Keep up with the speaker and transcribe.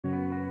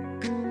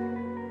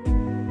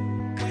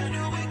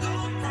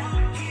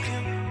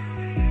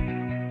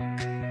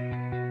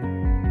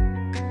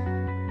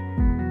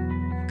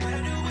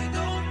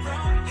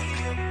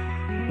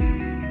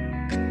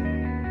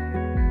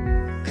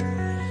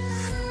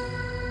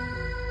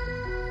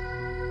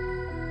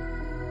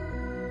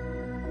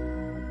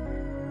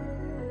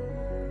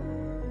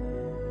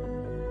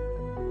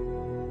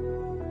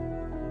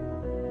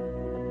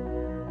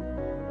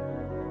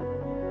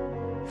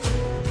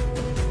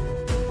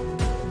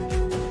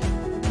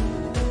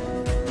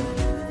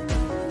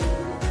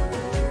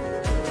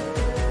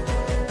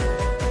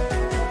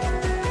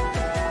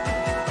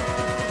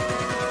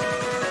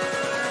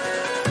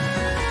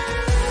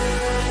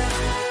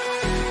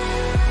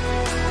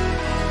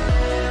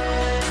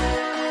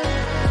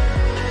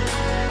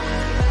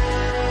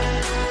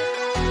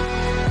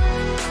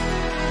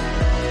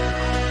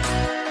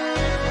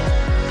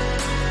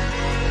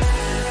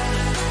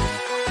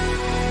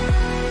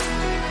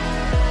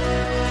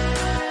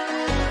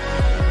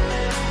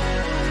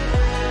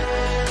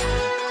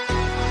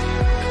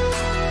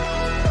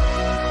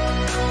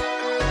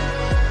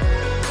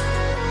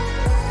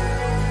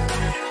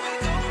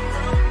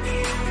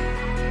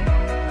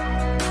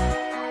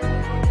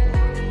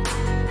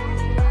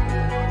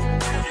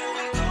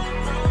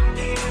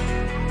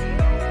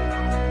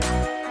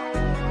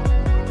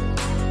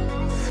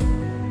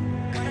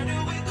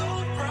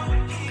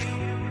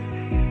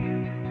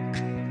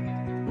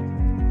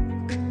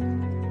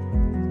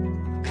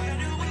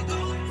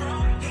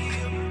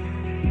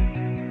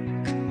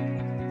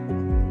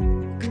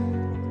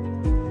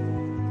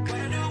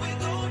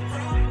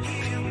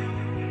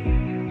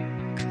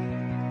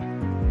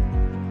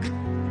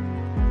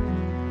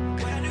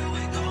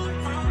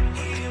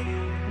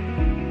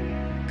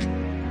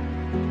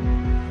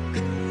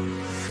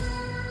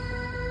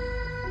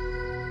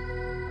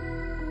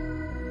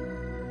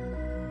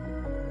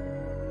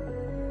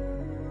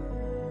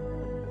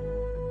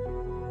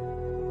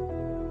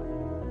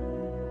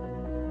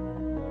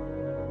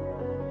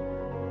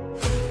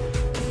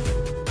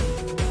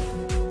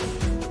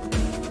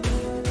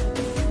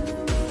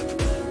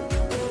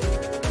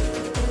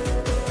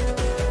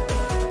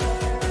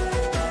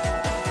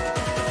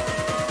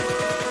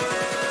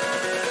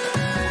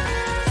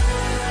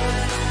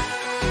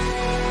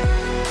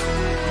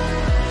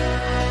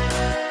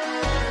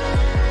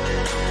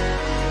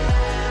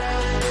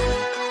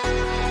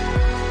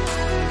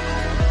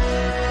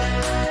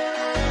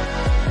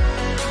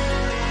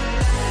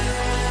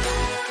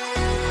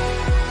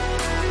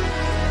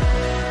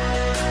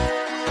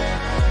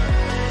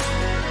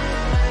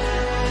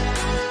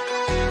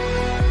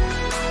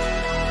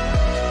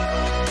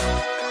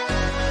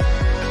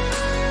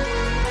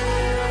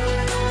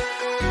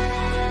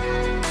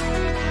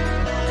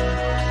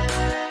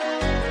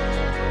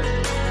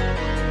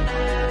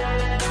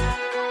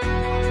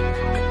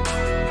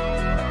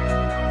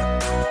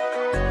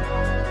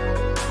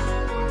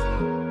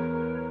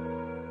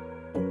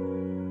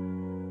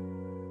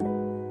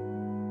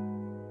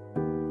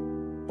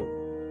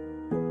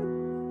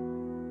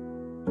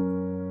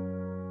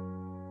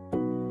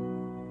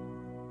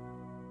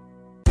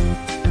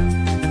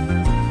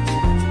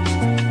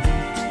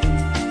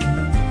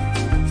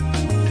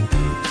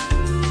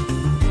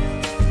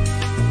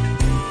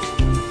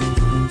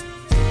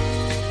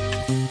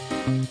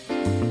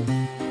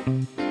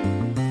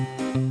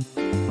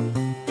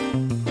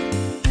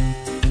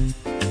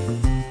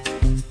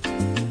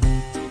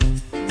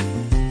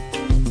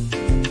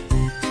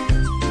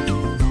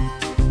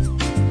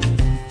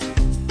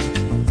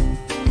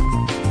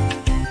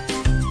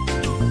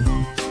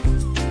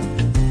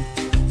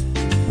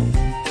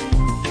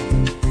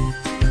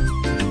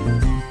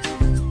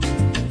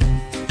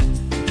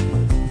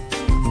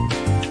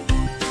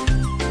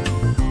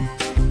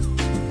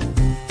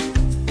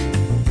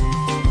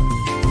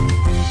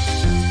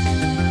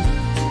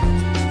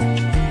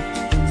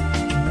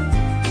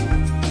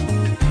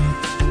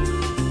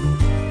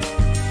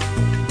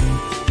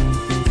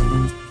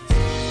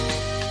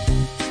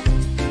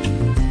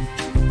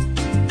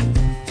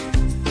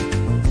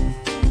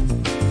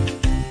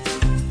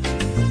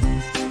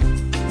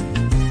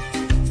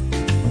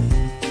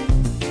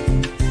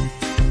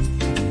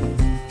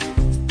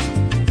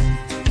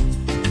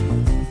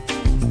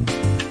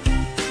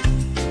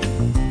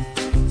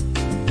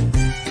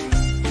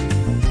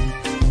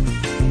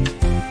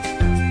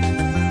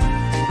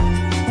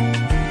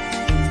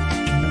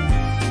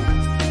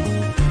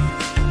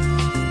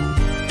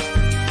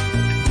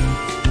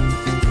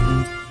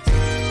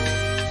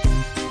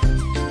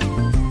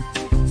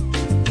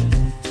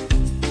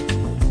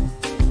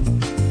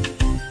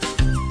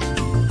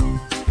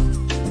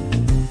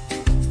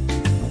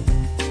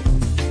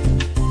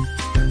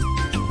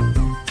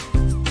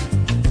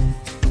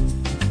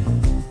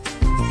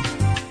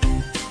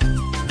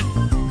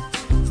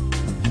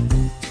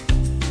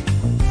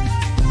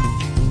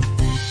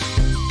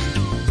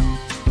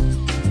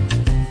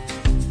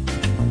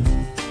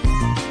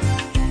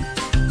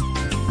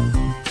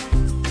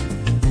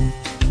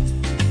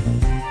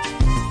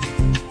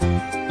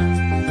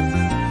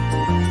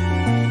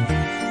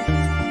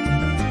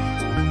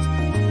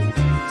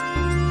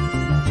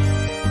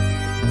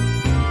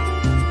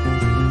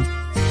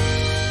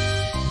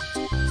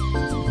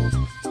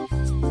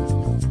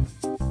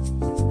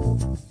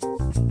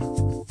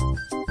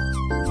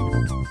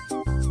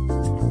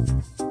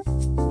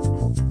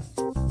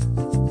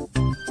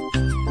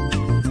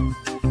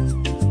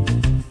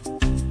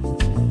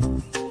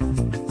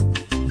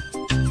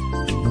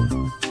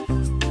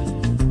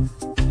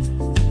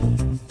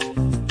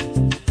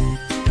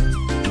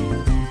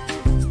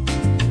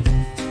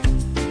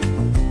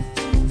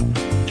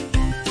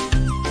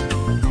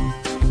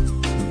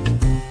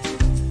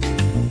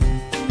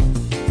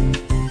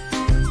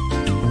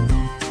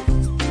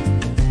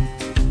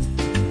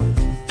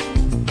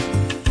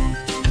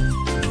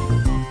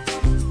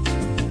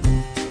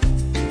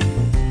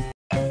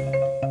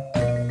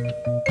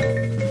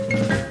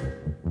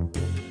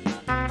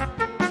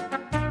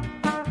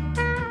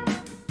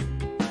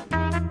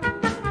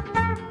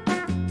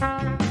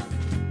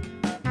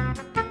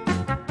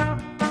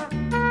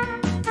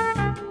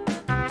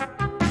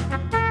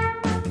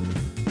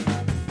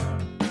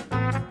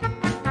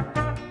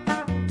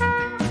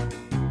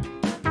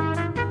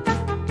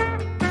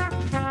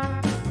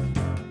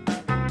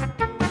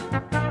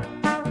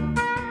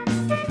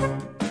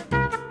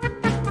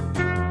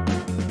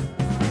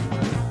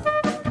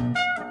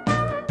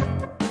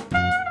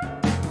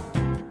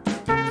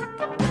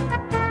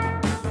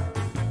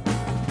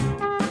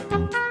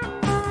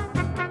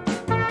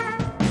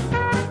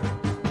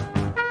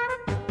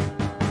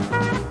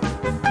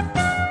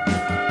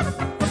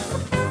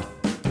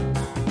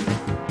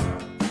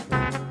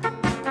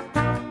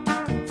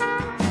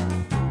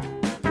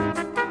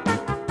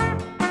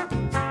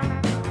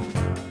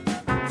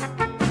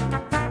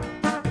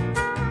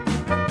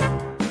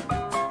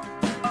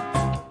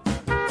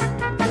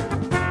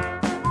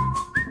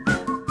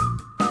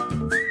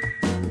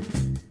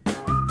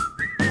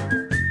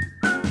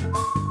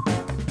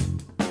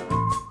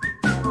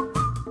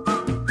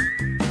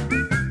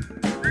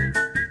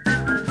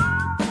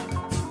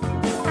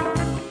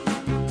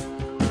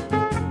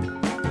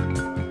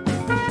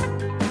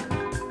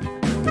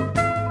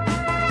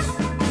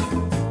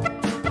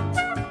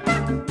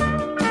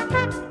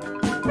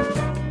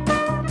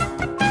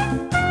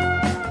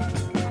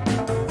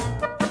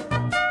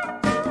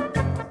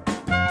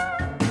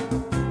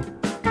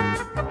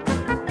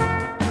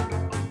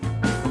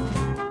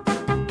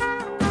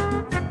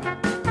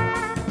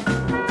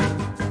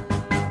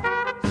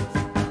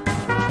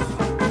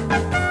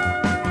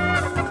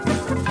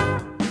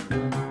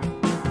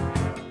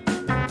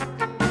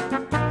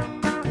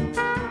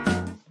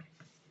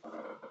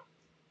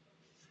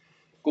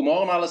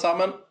morgen alle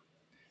sammen.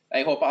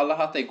 Jeg håper alle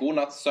har hatt en god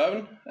natts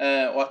søvn,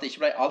 og at det ikke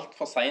ble alt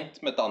for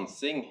sent med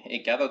dansing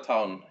i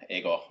Gathertown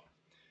i går.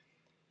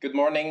 Good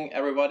morning,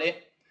 everybody.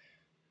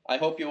 I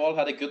hope you all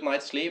had a good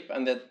night's sleep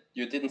and that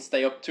you didn't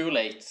stay up too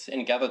late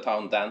in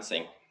Gathertown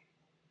dancing.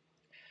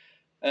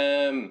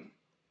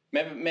 Vi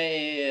i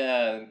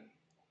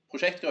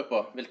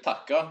prosjektgruppa vil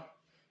takke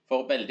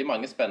for veldig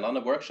mange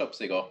spennende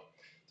workshops i går.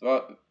 Det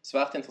var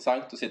svært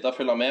interessant å sitte og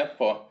følge med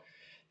på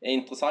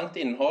interessant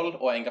innhold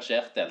og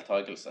engasjert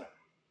deltakelse.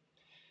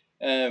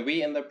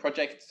 We in the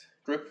project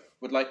group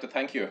would like to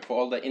thank you for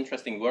all the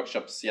interesting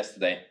workshops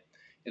yesterday.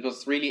 It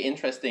was really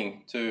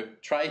interesting to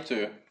try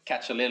to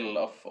catch a little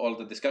of all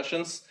the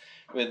discussions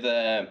with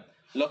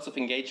lots of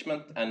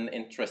engagement and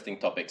interesting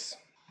topics.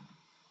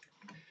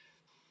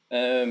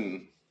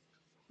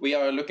 We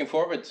are looking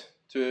forward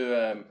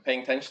to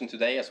paying attention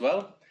today as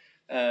well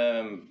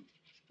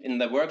in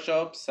the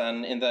workshops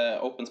and in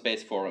the Open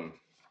Space Forum.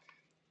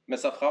 Vi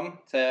ser frem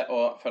til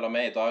å følge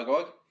med i dag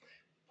også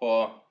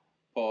på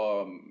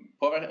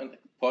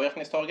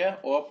påvirkningstorget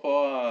og på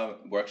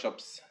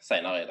workshops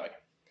senere i dag.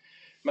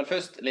 Men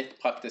først litt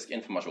praktisk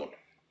informasjon.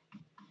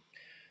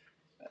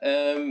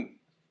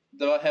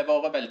 Det har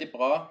vært veldig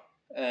bra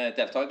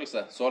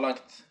deltakelse så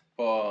langt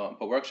på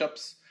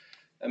workshops.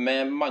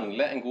 Vi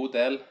mangler en god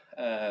del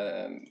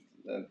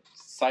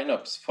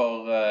sign-ups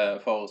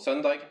for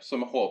søndag, så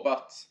vi håper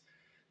at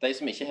de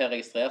som ikke har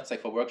registrert seg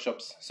for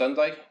workshops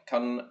søndag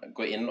kan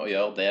gå inn og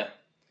gjøre det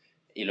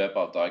i løpet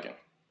av dagen.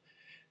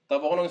 Det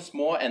har vært noen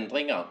små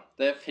endringer,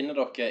 det finner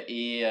dere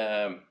i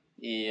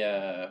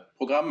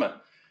programmet.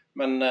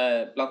 Men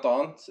blant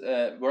annet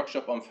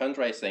workshop om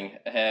fundraising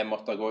har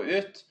måttet gå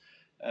ut,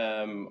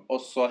 og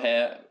så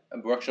har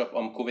workshop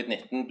om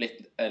covid-19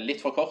 blitt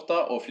litt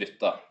forkortet og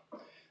flyttet.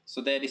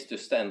 Så det er de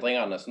største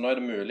endringene, så nå er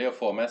det mulig å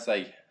få med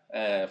seg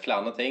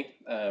flere ting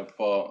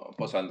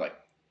på søndag.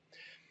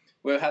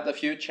 We've had a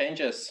few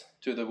changes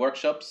to the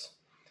workshops.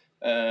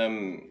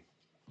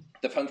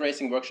 The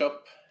fundraising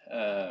workshop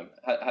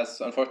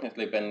has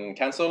unfortunately been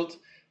cancelled,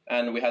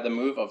 and we had a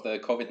move of the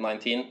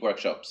COVID-19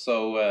 workshop.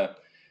 So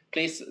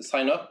please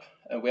sign up.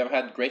 We have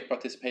had great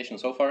participation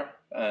so far,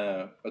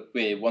 but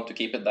we want to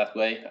keep it that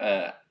way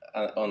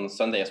on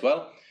Sunday as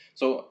well.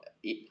 So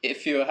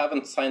if you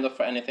haven't signed up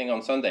for anything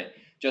on Sunday,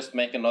 just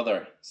make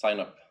another sign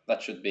up.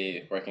 That should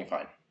be working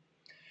fine.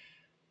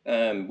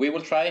 We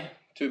will try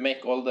to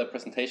make all the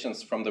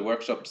presentations from the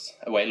workshops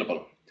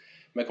available.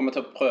 Vi kommer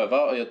til å prøve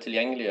å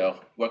tilgjengeliggjøre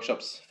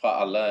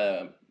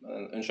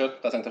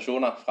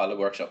presentasjoner fra alle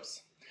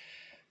workshops.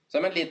 Så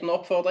en liten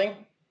oppfordring.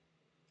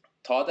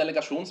 Ta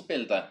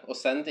delegasjonsbildet og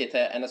send de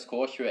til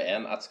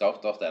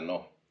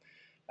nsk21@scout.no.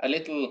 A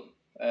little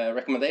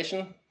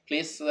recommendation,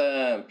 please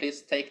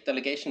take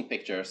delegation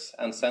pictures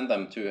and send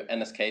them to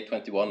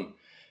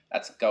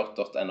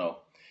nsk21@scout.no.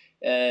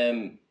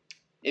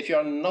 If you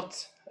are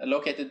not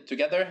located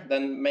together,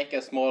 then make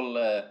a small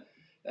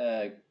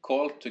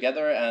call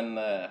together and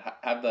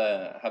have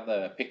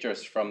the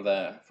pictures from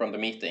the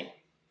meeting.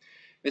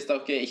 Hvis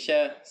dere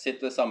ikke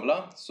sitter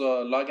samlet,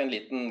 så lag en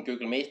liten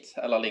Google Meet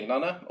eller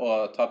lignende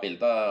og ta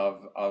bilder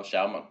av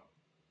skjermen.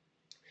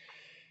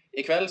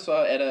 I kveld så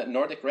er det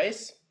Nordic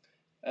Race.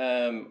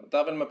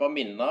 Der vil vi bare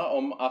minne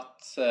om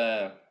at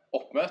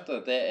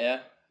oppmøtet det er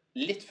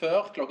litt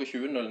før klokka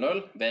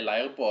 20:00 ved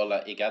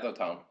leirbålet i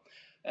Gathertown.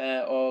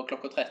 Og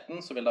klokka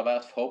 13 så vil det være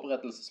et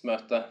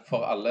forberedelsesmøte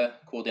for alle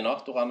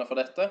koordinatorene for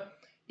dette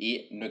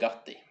i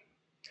Nugatti.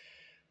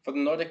 For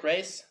the Nordic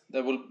Race,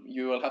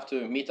 you will have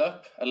to meet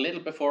up a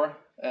little before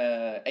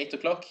 8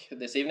 o'clock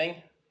this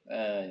evening,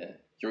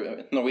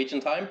 Norwegian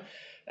time,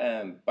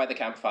 by the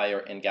campfire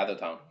in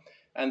Gathertown.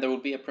 And there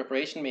will be a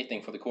preparation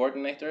meeting for the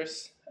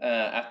coordinators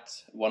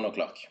at 1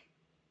 o'clock.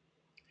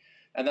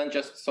 And then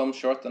just some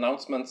short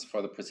announcements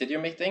for the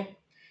presidium meeting.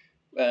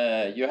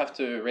 You have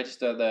to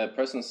register the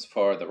persons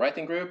for the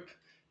writing group.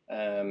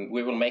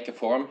 We will make a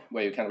form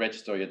where you can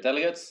register your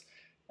delegates.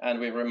 And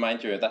we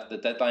remind you that the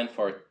deadline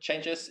for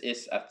changes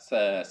is at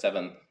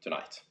 7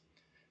 tonight.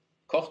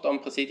 Kort om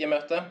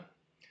presidiemøte.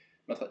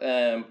 Vi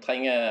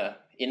trenger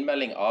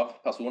innmelding av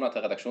personer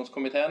til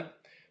redaksjonskomiteen.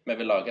 Vi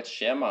vil lage et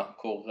skjema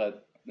hvor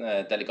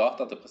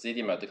delegater til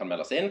presidiemøte kan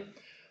meldes inn.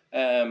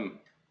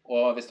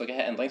 Og hvis dere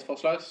har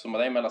endringsforslag, så må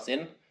de meldes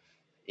inn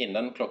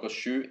innen klokka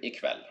 7 i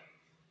kveld.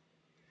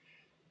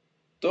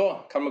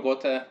 Da kan vi gå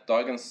til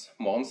dagens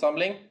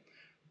morgensamling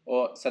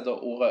og sette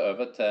ordet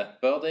over til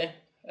Birdie,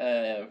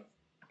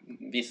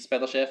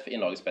 visespeidersjef i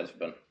Norges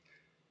Speiderforbund.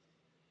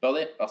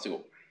 Birdie, vær så god.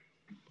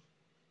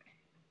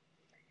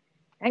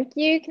 Thank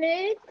you,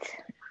 Knut.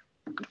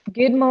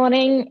 Good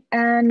morning,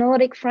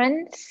 Nordic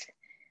friends.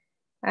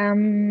 I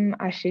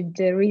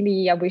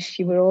wish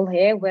you were all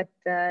here, but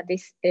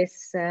this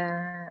is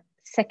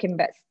second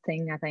best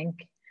thing, I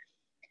think.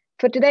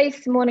 For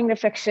today's morning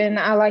reflection,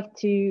 I like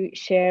to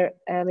share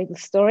a little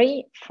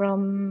story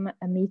from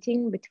a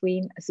meeting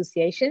between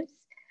associations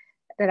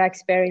that I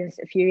experienced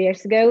a few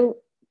years ago,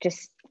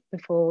 just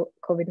before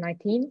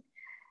COVID-19.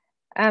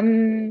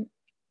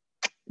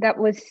 That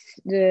was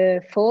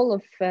the fall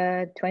of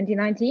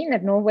 2019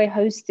 that Norway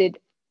hosted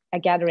a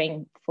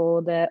gathering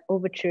for the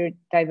Overture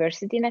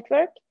Diversity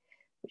Network,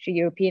 which is a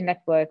European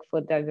network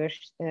for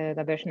diversity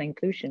and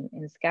inclusion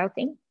in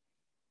scouting.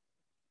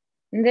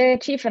 And the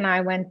chief and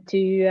I went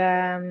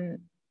to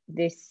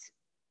this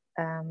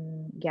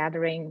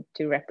gathering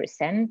to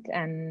represent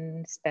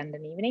and spend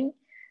an evening.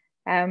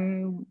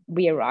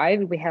 We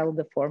arrived, we held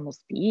a formal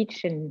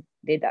speech and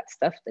did that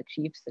stuff that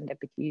chiefs and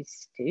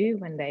deputies do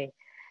when they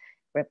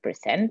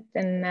represent.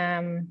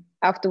 And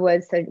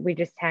afterwards, we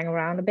just hang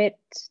around a bit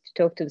to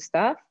talk to the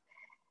staff.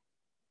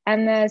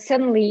 And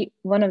suddenly,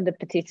 one of the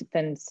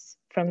participants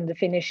from the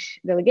Finnish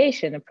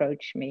delegation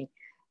approached me.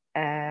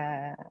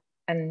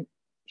 And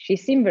she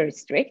seemed very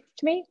strict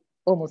to me,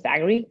 almost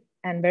angry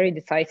and very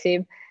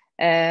decisive.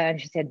 And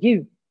she said,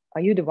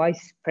 are you the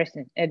vice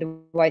president, the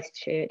vice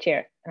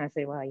chair? And I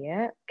said, well,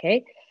 yeah,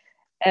 okay.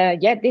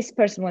 Yeah, this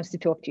person wants to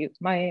talk to you.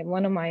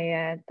 One of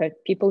my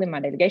people in my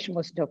delegation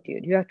wants to talk to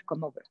you. You have to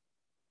come over.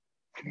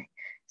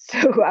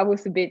 So I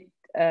was a bit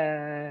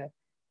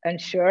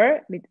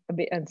unsure, a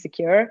bit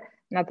insecure.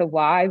 Not the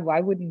why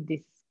wouldn't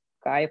this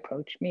guy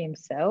approach me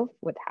himself?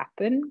 What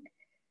happened?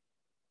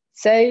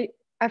 So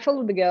I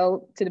followed the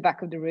girl to the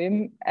back of the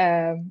room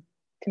to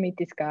meet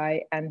this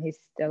guy and his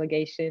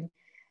delegation.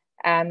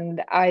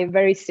 And I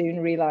very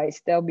soon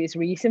realized the obvious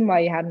reason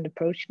why he hadn't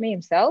approached me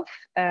himself.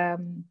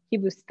 He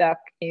was stuck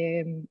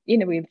in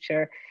a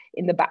wheelchair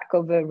in the back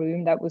of a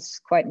room that was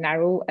quite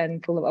narrow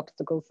and full of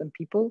obstacles and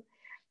people.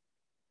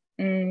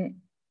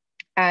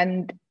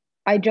 And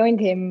I joined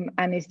him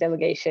and his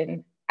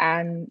delegation,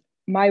 and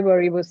my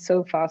worry was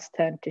so fast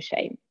turned to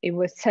shame. It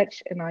was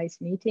such a nice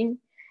meeting.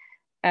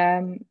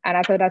 And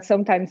I thought that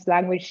sometimes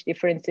language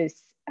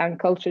differences and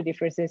cultural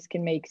differences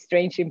can make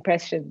strange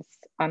impressions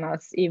on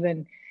us,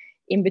 even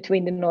in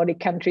between the Nordic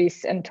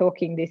countries and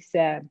talking this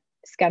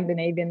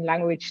Scandinavian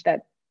language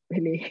that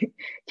really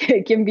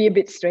can be a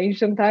bit strange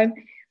sometimes.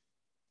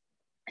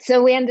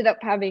 So we ended up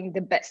having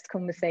the best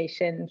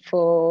conversation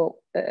for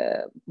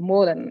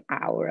more than an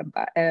hour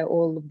about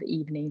all of the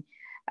evening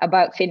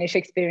about Finnish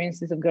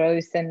experiences of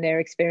growth and their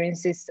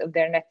experiences of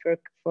their network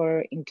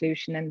for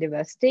inclusion and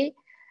diversity.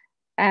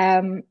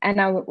 And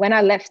when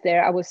I left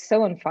there, I was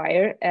so on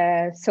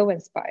fire, so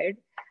inspired.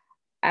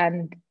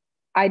 And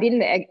I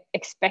didn't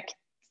expect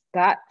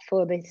that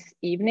for this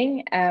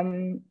evening.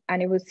 And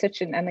it was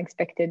such an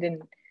unexpected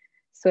and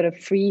sort of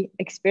free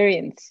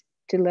experience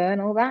to learn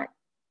all that.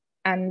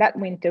 And that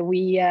winter,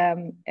 we,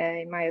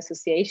 in my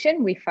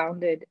association, we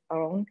founded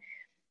our own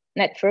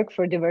network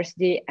for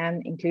diversity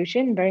and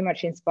inclusion, very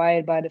much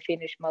inspired by the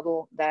Finnish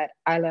model that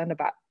I learned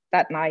about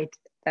that night,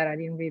 that I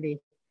didn't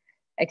really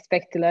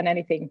expect to learn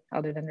anything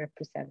other than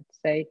represent.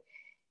 So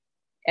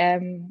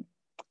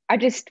I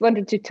just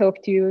wanted to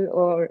talk to you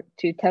or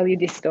to tell you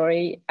this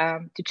story,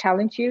 to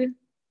challenge you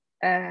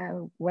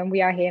when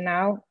we are here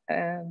now.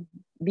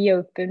 Be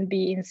open,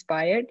 be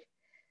inspired,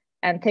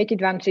 and take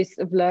advantage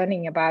of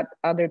learning about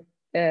other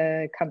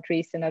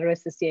countries and other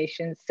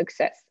associations'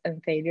 success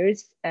and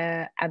failures,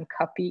 and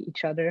copy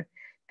each other,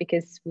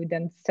 because we've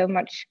done so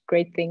much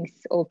great things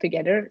all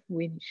together.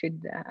 We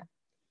should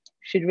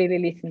really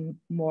listen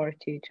more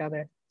to each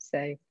other.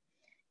 So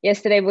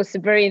yesterday was a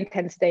very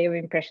intense day of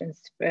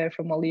impressions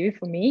from all of you,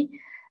 for me.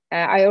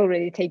 I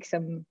already take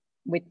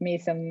with me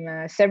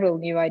several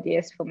new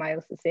ideas for my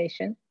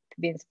association to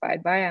be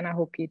inspired by, and I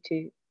hope you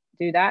to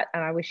do that.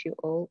 And I wish you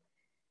all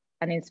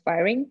an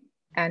inspiring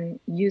and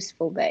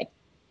useful day,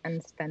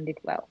 and spend it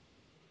well.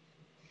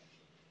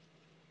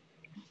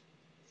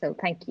 So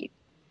thank you.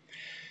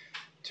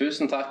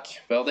 Tusen takk,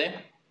 Børdi.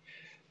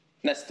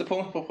 Neste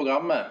punkt på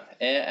programmet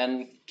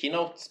en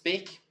keynote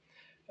speak.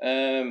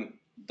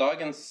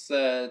 Dagens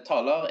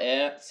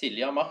taler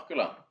Silja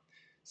Markula.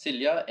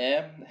 Silja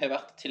har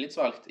vært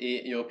tillitsvalgt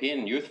i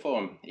European Youth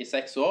Forum i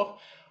 6 år,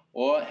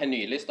 og har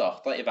nylig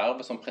startet i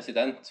vervet som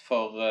president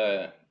for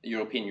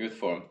European Youth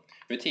Forum.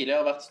 Hun har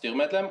tidligere vært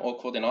styremedlem og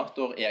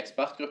koordinator i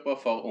ekspertgrupper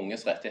for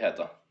unges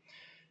rettigheter.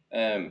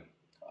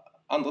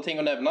 Andre ting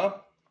å nevne: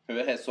 hun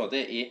har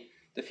sittet i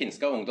det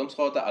finske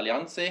ungdomsrådet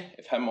Alliansi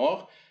i 5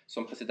 år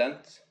som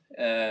president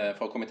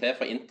for komité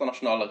for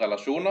internasjonale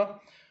relasjoner,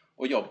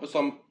 og jobber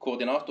som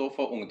koordinator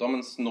for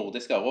ungdommens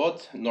nordiske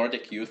råd,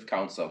 Nordic Youth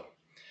Council.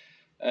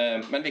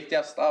 Men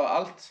viktigst av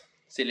alt,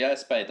 Silja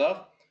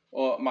speider,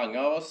 og mange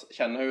av oss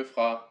kjenner hun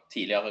fra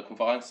tidligere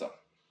konferanser.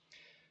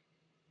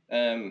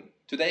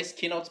 Today's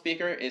keynote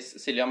speaker is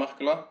Silja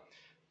Markula.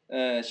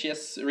 She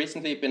has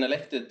recently been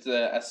elected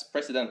as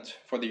president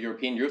for the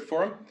European Youth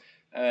Forum,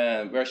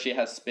 where she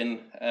has been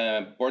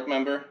a board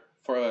member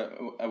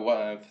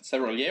for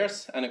several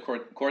years and a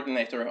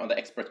coordinator on the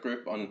expert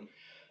group on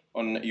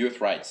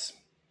youth rights.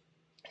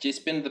 She's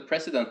been the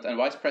president and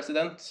vice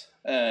president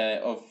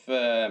of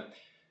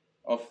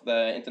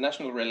the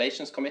International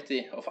Relations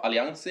Committee of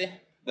Alliansi,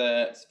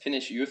 the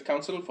Finnish Youth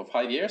Council, for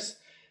 5 years,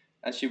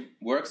 and she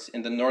works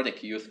in the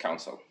Nordic Youth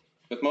Council.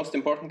 But most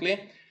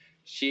importantly,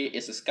 she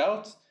is a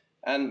scout,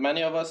 and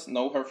many of us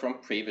know her from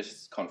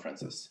previous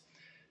conferences.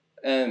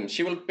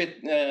 She will be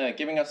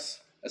giving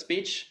us a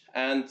speech,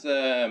 and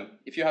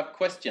if you have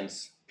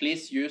questions,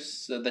 please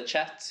use the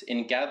chat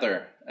in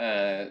Gather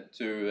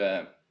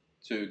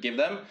to give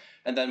them,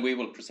 and then we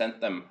will present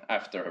them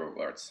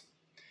afterwards.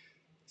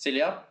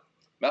 Silja,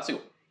 vær så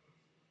god.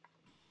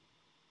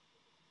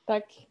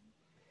 Tack.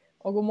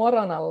 Och god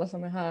morgon alla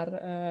som är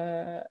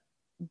här.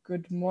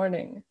 Good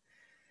morning.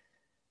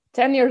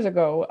 10 years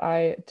ago,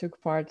 I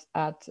took part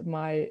at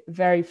my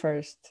very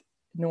first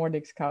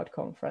Nordic Scout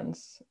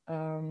conference.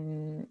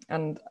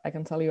 And I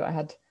can tell you I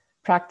had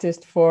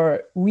practiced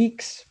for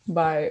weeks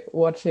by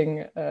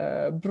watching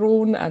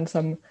Brun and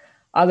some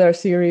other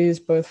series,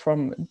 both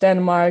from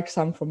Denmark,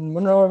 some from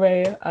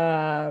Norway,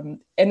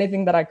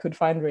 anything that I could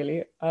find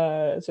really,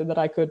 so that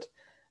I could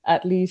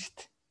at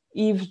least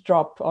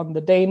eavesdrop on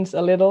the Danes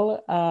a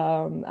little,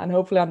 and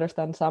hopefully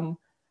understand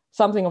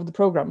something of the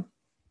program.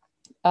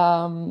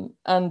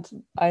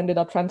 And I ended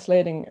up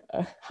translating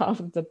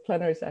half of the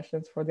plenary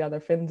sessions for the other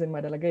Finns in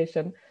my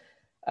delegation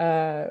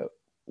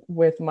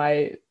with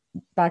my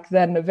back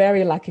then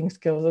very lacking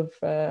skills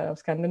of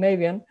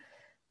Scandinavian.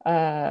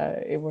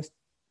 It was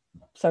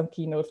some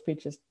keynote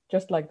speeches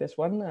just like this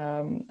one.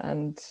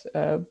 And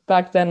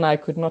back then I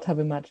could not have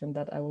imagined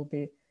that I will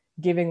be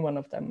giving one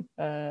of them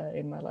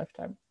in my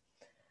lifetime.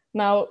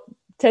 Now,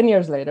 10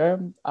 years later,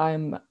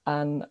 I'm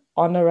an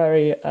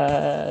honorary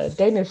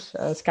Danish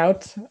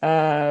scout.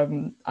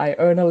 I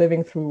earn a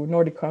living through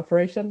Nordic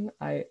cooperation.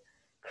 I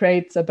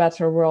create a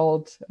better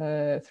world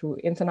through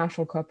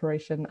international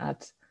cooperation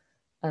at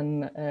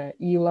an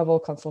EU level,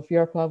 Council of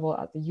Europe level,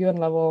 at the UN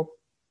level.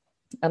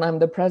 And I'm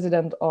the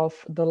president of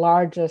the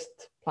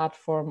largest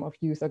platform of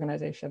youth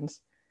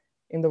organizations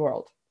in the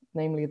world,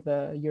 namely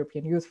the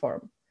European Youth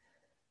Forum.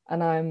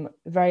 And I'm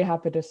very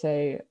happy to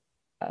say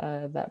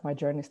that my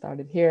journey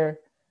started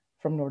here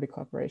from Nordic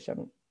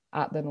cooperation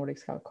at the Nordic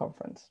Scout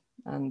Conference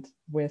and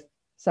with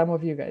some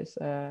of you guys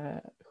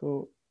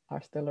who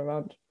are still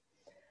around.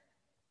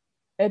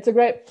 It's a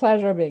great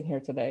pleasure being here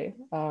today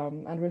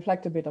and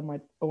reflect a bit on my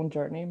own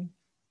journey.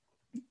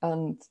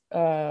 And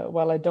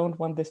while I don't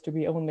want this to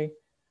be only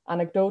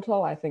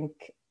anecdotal, I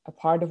think a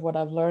part of what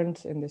I've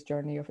learned in this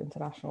journey of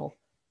international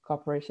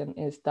cooperation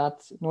is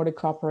that Nordic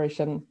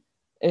cooperation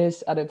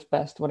is at its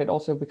best when it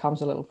also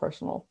becomes a little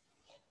personal.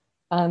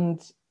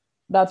 And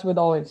that's with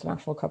all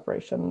international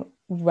cooperation.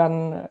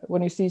 When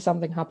you see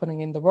something happening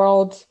in the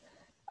world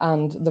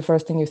and the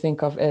first thing you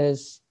think of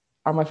is,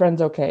 are my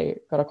friends okay?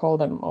 Gotta call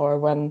them. Or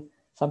when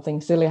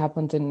something silly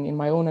happened in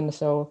my own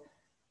NSO,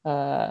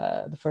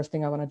 the first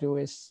thing I want to do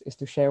is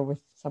to share with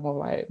some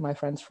of my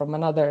friends from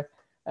another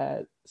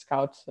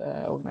Scout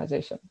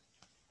organization.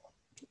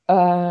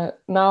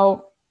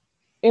 Now,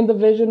 in the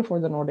vision for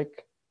the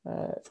Nordic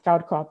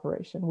Scout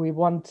cooperation, we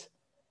want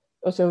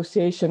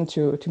association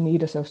to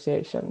meet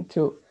association,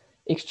 to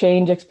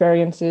exchange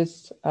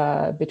experiences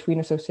between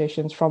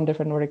associations from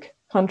different Nordic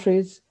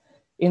countries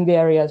in the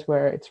areas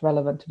where it's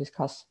relevant to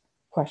discuss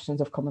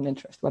questions of common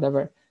interest,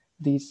 whatever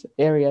these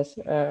areas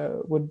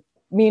would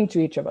mean to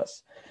each of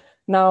us.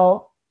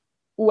 Now,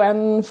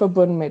 when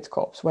Förbund meets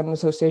Korps, when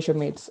association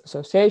meets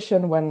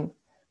association, when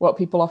what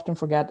people often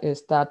forget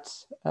is that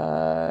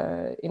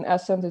in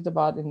essence, it's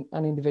about an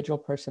individual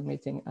person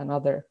meeting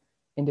another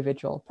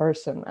individual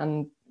person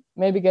and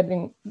maybe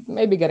getting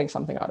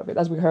something out of it,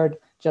 as we heard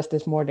just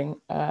this morning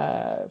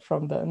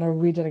from the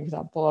Norwegian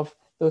example of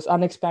those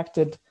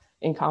unexpected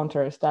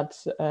encounters that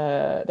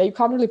you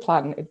can't really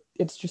plan.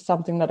 It's just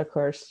something that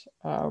occurs.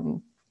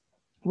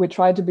 We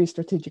try to be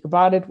strategic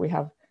about it. We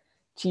have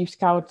chief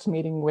scouts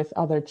meeting with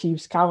other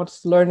chief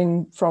scouts,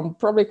 learning from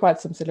probably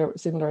quite some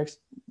similar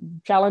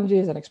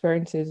challenges and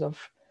experiences of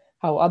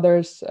how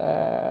others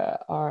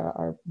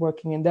are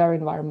working in their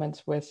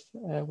environments with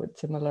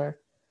similar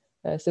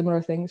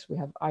things. We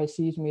have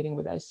ICs meeting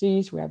with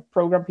ICs, we have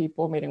program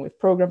people meeting with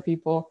program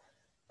people,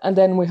 and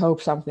then we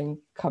hope something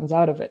comes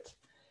out of it.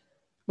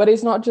 But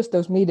it's not just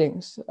those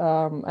meetings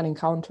and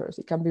encounters.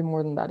 It can be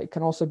more than that. It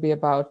can also be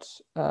about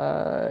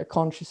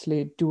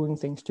consciously doing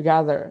things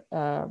together,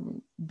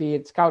 be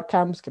it scout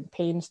camps,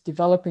 campaigns,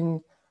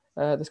 developing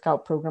the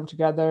scout program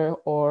together,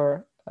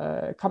 or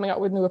coming up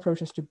with new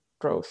approaches to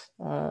growth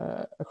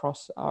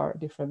across our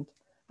different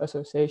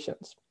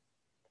associations.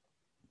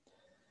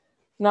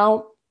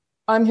 Now,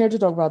 I'm here to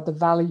talk about the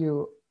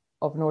value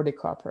of Nordic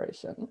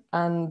cooperation.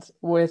 And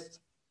with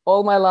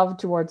all my love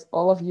towards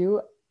all of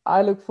you,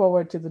 I look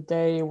forward to the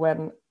day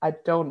when I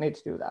don't need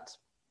to do that.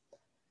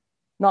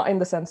 Not in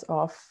the sense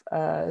of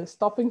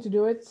stopping to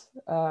do it,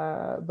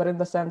 but in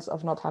the sense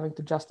of not having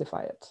to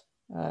justify it.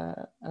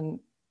 And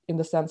in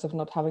the sense of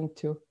not having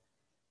to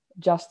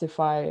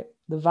justify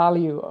the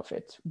value of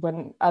it.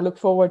 When I look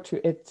forward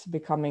to it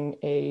becoming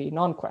a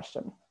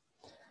non-question.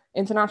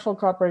 International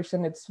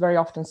cooperation, it's very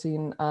often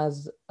seen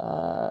as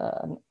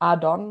an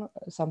add-on,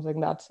 something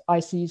that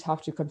ICs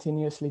have to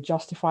continuously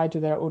justify to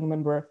their own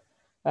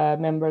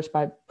members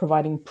by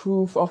providing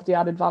proof of the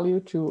added value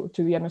to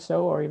the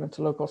NSO or even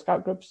to local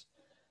scout groups.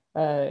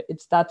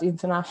 It's that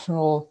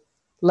international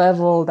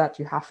level that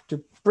you have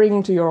to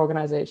bring to your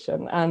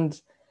organization.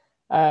 And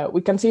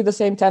we can see the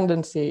same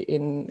tendency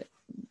in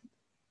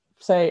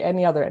say,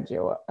 any other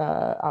NGO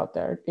out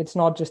there. It's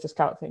not just a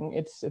Scout thing.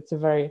 It's a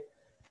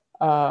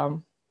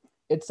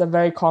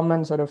very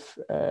common sort of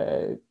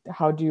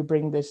how do you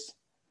bring this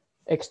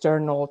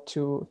external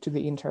to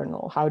the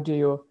internal? How do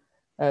you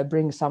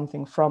bring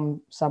something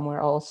from somewhere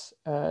else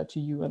to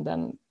you, and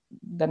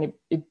then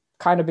it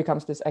kind of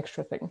becomes this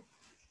extra thing.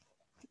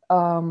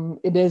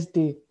 It is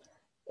the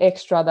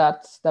extra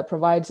that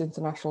provides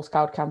international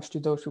Scout camps to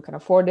those who can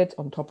afford it,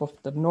 on top of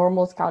the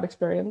normal Scout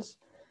experience.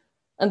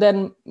 And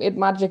then it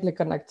magically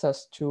connects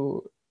us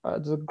to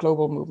the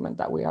global movement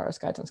that we are as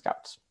Guides and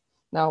Scouts.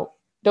 Now,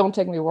 don't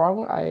take me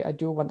wrong, I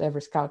do want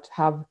every Scout to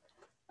have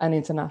an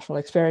international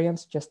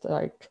experience, just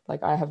like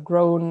I have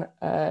grown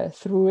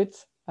through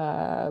it.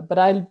 But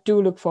I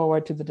do look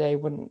forward to the day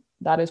when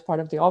that is part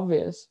of the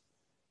obvious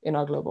in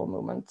our global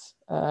movement.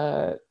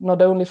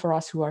 Not only for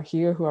us who are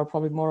here, who are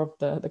probably more of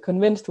the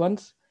convinced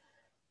ones,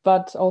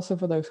 but also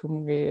for those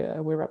whom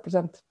we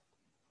represent.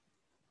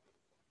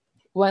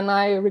 When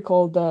I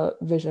recall the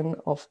vision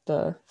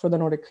for the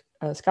Nordic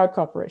Scout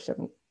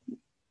Cooperation,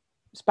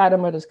 Speider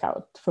möter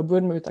Scout,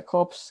 Förbund möter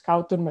Korps,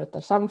 Scouter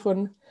möter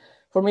Samfund,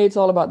 for me it's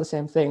all about the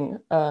same thing.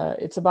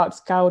 It's about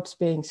Scouts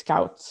being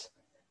Scouts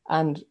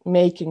and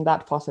making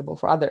that possible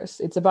for others.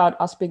 It's about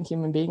us being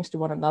human beings to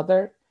one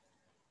another,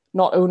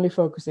 not only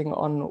focusing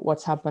on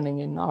what's happening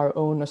in our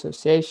own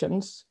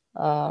associations,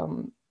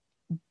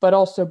 but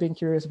also being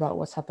curious about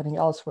what's happening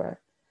elsewhere,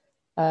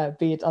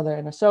 be it other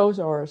NSOs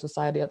or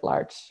society at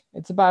large.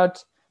 It's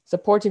about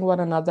supporting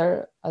one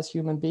another as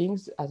human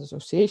beings, as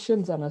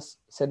associations, and as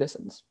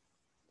citizens.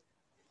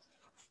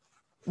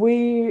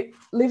 We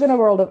live in a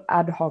world of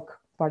ad hoc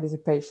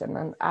participation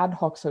and ad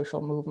hoc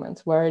social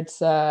movements, where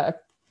it's a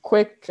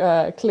quick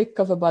click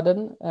of a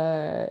button,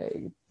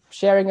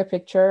 sharing a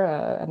picture,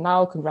 and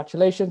now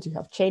congratulations, you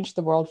have changed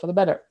the world for the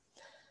better.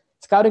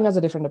 Scouting has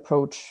a different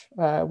approach.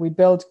 We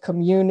build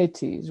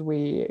communities,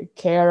 we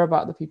care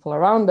about the people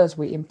around us,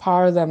 we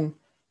empower them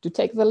to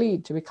take the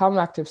lead, to become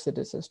active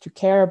citizens, to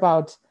care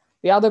about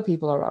the other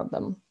people around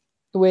them.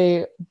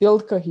 We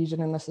build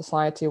cohesion in a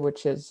society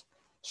which is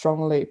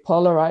strongly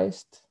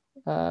polarized.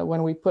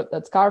 When we put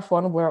that scarf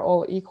on, we're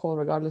all equal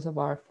regardless of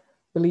our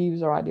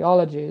beliefs or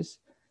ideologies.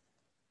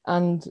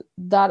 And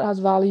that has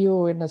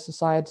value in a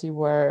society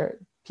where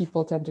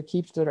people tend to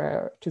keep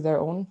to their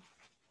own.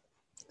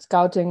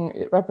 Scouting,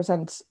 it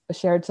represents a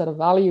shared set of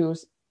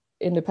values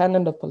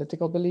independent of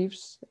political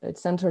beliefs.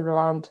 It's centered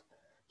around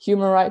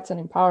human rights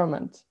and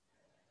empowerment.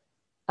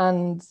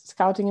 And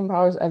Scouting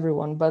empowers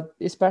everyone, but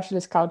especially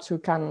Scouts who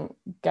can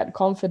get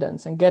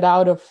confidence and get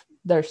out of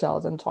their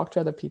shells and talk to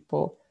other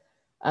people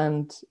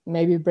and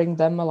maybe bring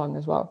them along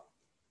as well.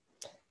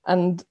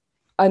 And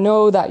I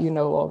know that you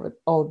know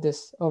all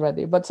this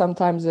already, but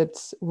sometimes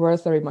it's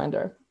worth a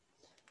reminder.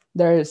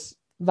 There is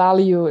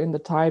value in the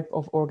type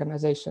of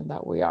organization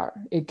that we are.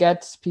 It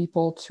gets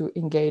people to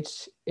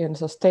engage in a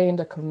sustained,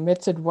 a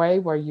committed way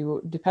where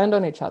you depend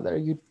on each other,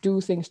 you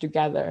do things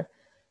together.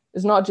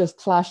 It's not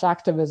just flash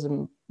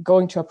activism,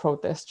 going to a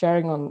protest,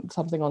 sharing on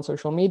something on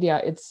social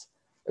media. It's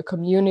a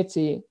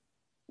community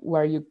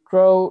where you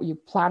grow, you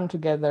plan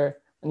together,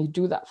 and you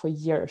do that for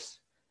years.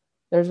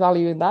 There's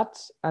value in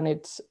that, and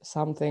it's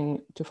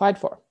something to fight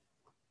for.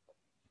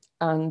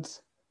 And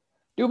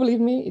do believe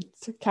me,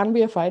 it can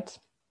be a fight.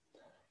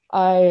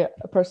 I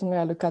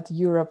look at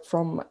Europe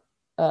from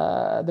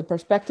the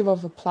perspective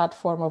of a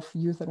platform of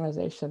youth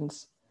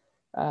organizations,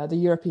 the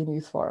European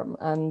Youth Forum.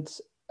 And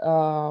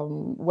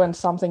when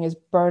something is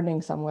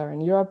burning somewhere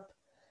in Europe,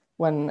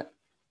 when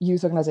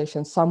youth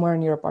organizations somewhere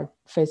in Europe are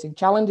facing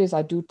challenges,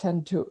 I do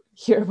tend to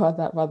hear about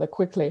that rather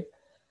quickly.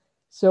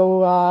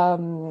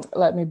 So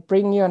let me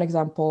bring you an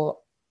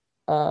example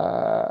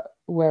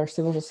where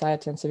civil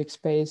society and civic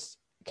space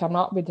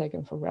cannot be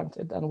taken for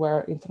granted and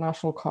where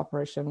international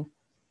cooperation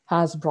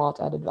has brought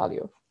added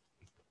value.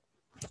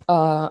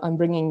 I'm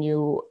bringing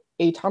you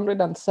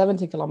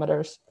 870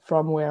 kilometers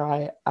from where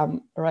I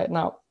am right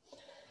now.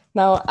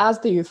 Now, as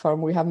the Youth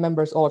Forum, we have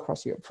members all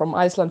across Europe, from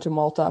Iceland to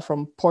Malta,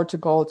 from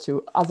Portugal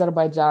to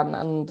Azerbaijan,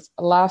 and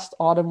last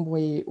autumn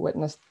we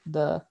witnessed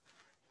the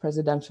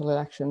presidential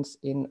elections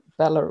in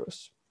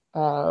Belarus,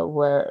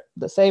 where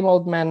the same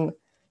old man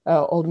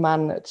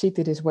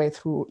cheated his way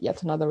through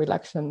yet another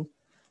election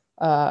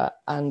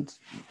and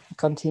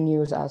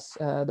continues as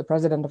the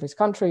president of his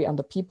country. And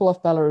the people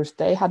of Belarus,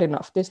 they had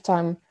enough. This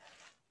time,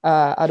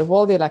 out of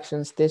all the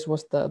elections, this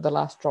was the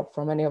last drop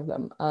for many of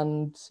them.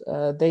 And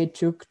they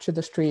took to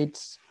the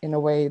streets in a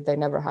way they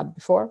never had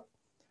before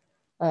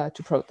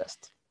to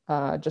protest,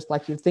 just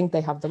like you'd think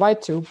they have the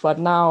right to, but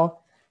now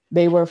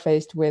they were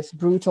faced with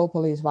brutal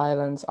police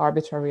violence,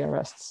 arbitrary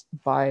arrests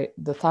by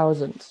the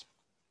thousands.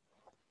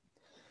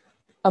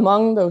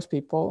 Among those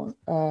people,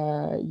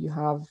 you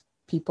have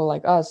people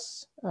like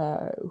us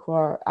who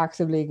are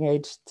actively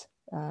engaged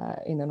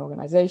in an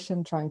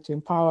organization, trying to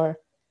empower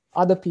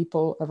other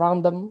people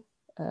around them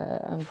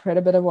and create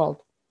a better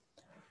world.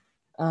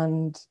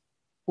 And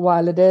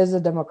while it is a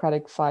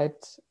democratic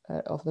fight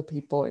of the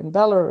people in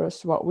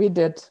Belarus, what we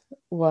did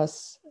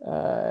was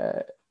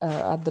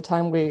at the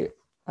time we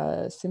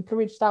simply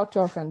reached out to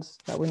our friends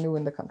that we knew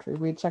in the country.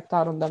 We checked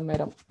out on them,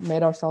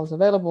 made ourselves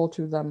available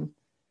to them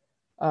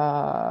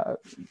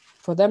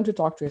for them to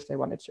talk to if they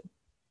wanted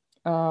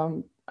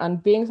to.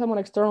 And being someone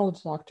external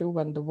to talk to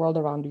when the world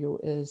around you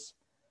is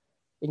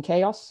in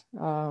chaos,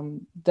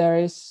 there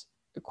is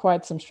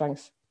quite some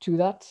strength to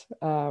that.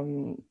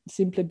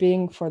 Simply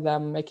being for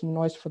them, making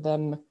noise for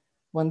them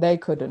when they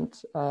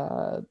couldn't,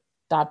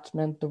 that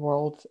meant the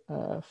world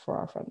for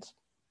our friends.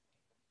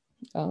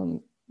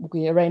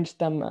 We arranged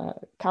them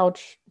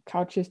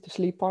couches to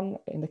sleep on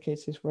in the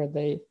cases where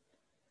they,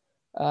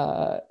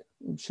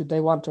 should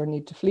they want or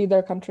need to flee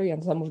their country,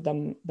 and some of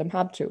them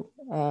had to.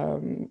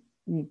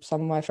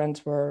 Some of my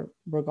friends were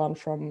gone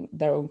from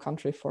their own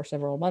country for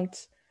several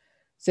months,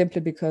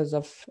 simply because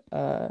of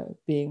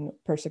being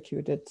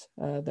persecuted.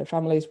 Their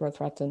families were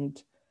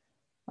threatened,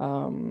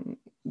 and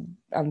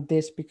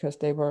this because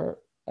they were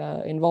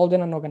involved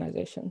in an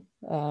organization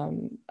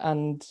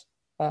and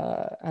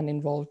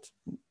involved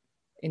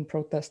in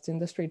protests in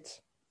the streets.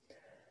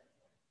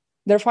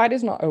 Their fight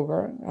is not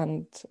over,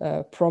 and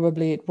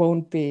probably it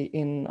won't be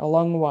in a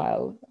long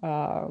while.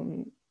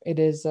 It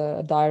is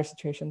a dire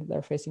situation that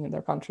they're facing in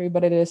their country,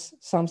 but it is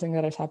something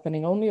that is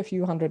happening only a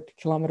few hundred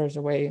kilometers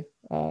away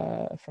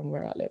from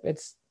where I live.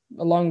 It's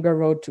a longer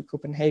road to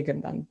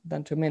Copenhagen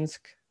than to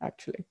Minsk,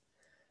 actually.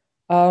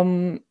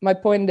 My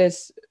point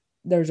is,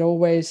 there's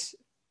always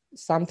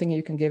something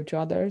you can give to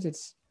others.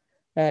 It's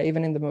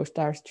even in the most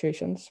dire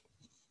situations.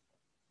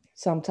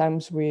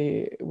 Sometimes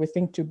we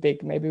think too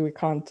big. Maybe we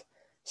can't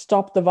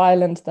stop the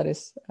violence that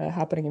is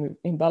happening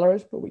in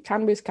Belarus, but we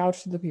can be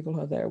scouts to the people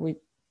who are there.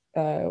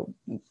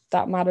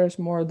 That matters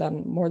more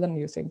than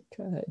you think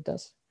it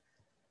does.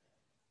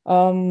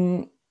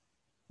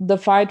 The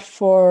fight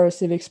for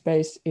civic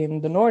space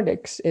in the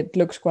Nordics, it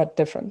looks quite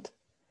different.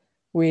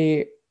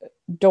 We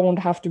don't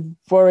have to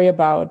worry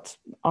about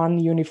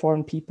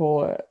ununiformed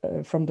people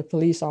from the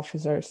police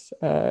officers.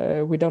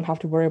 We don't have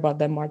to worry about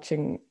them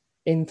marching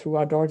in through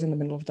our doors in the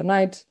middle of the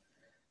night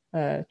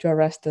to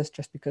arrest us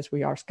just because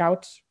we are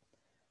scouts.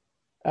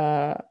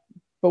 But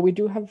we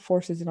do have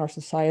forces in our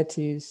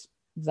societies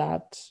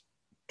that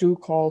do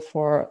call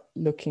for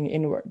looking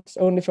inwards,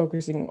 only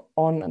focusing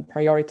on and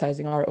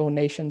prioritizing our own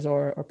nations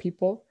or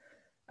people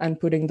and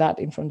putting that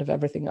in front of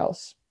everything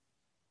else.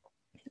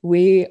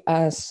 We,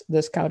 as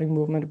the scouting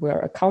movement, we're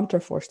a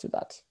counterforce to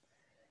that.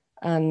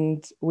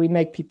 And we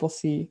make people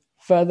see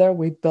further.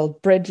 We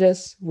build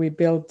bridges, we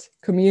build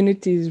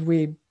communities,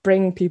 we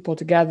bring people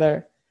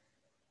together,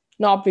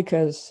 not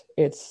because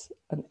it's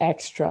an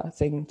extra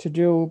thing to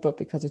do, but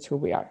because it's who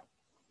we are.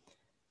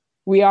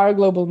 We are a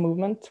global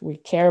movement. We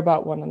care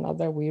about one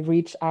another. We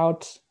reach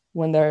out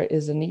when there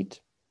is a need.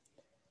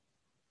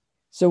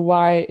 So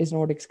why is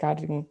Nordic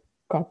Scouting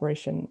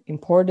cooperation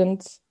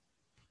important?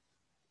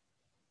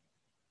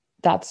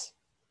 That's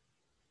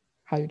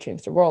how you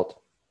change the world.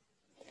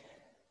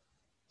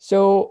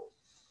 So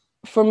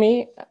for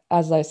me,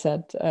 as I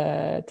said,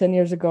 10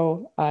 years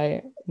ago,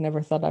 I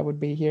never thought I would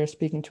be here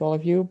speaking to all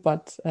of you,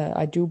 but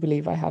I do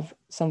believe I have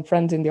some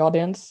friends in the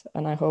audience,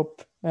 and I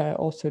hope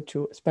also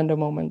to spend a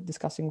moment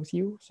discussing with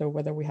you. So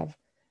whether we have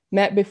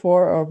met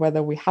before or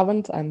whether we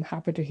haven't, I'm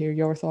happy to hear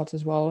your thoughts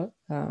as well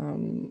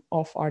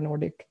of our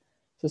Nordic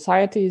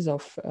societies,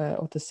 of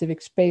the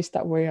civic space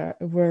that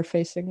we're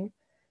facing,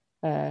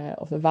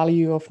 of the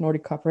value of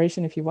Nordic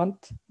cooperation, if you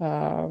want.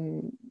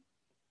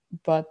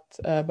 But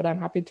I'm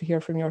happy to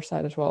hear from your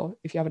side as well.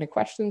 If you have any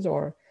questions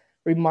or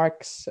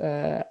remarks,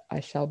 I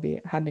shall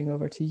be handing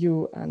over to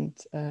you and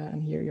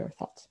hear your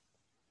thoughts.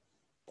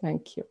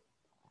 Thank you.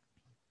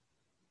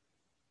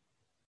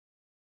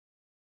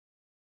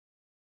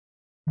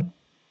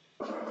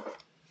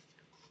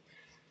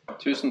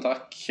 Tusen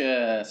takk,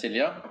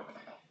 Silja.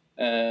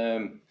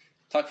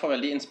 Takk for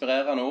veldig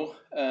inspirerende ord.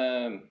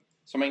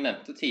 Som jeg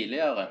nevnte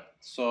tidligere,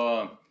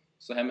 så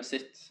har vi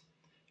sett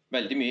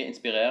veldig mye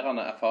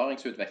inspirerende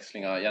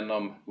erfaringsutvekslinger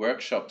gjennom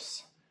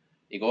workshops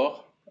i går.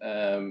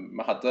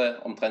 Vi hadde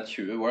omtrent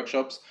 20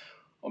 workshops,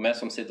 og vi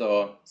som sitter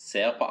og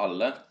ser på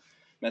alle,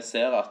 vi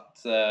ser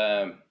at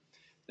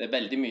det er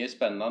veldig mye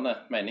spennende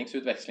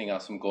meningsutvekslinger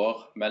som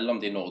går mellom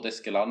de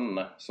nordiske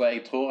landene. Så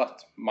jeg tror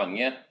at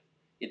mange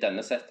i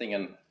denne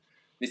settingen,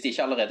 hvis de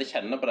ikke allerede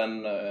kjenner på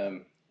den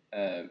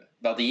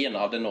verdien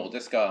av det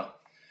nordiske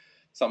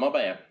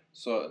samarbeidet,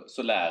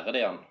 så lærer de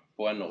den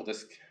på en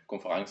nordisk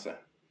konferanse.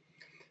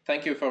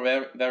 Thank you for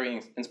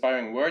very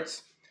inspiring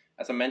words.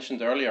 As I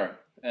mentioned earlier,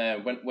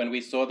 when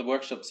we saw the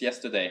workshops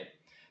yesterday,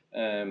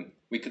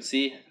 we could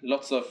see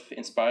lots of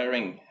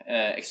inspiring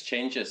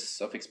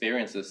exchanges of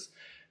experiences,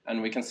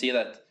 and we can see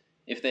that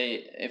if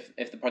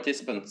the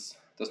participants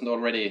doesn't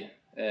already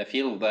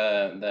feel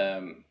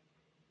the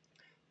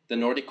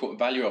Nordic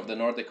value of the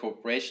Nordic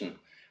cooperation,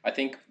 I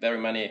think very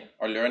many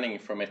are learning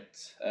from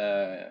it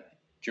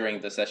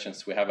during the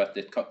sessions we have at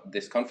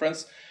this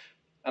conference.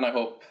 And I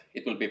hope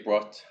it will be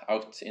brought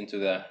out into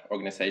the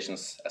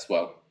organizations as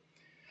well.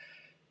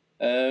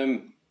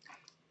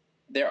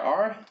 There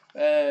are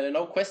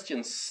no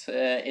questions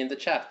in the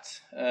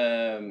chat,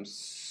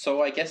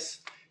 so I guess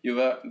you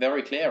were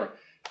very clear.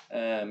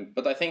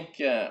 But I think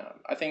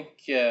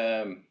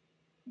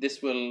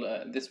this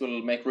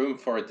will make room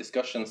for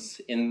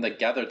discussions in the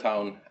gather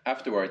town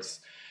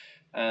afterwards,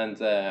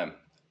 and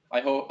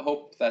I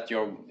hope that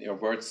your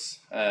words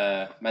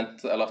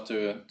meant a lot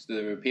to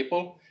the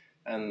people,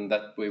 and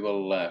that we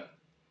will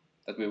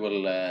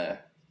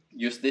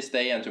use this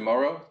day and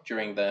tomorrow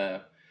during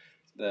the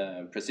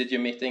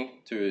presidium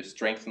meeting to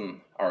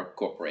strengthen our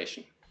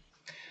cooperation.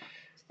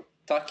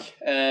 Takk.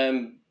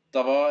 Det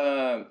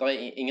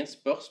er ingen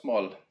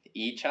spørsmål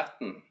i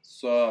chatten,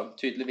 så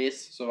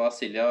tydeligvis så var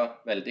Silja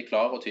veldig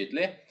klar og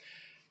tydelig.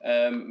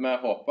 Vi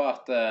håper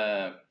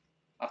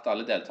at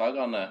alle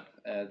deltakerne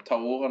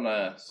tar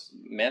ordene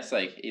med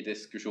seg i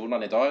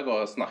diskusjonene i dag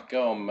og snakker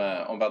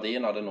om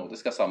verdien av det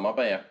nordiske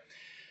samarbeidet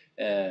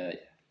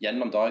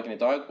gjennom dagen i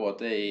dag,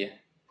 både i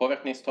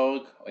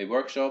påvirkningstorg og i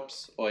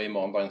workshops og i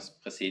morgendagens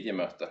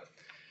presidiemøte.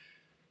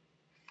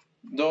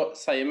 Da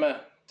sier vi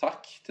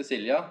takk til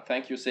Silja.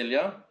 Thank you,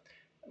 Silja.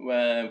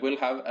 We'll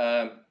have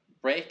a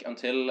break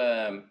until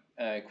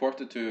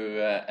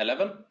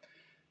 11:15,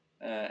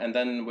 and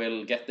then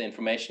we'll get the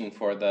information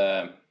for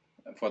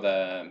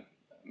the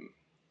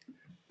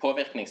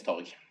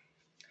påvirkningstorg.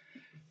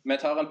 Vi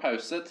tar en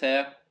pause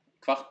til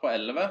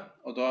 11:15,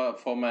 og da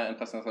får vi en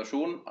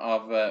presentasjon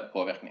av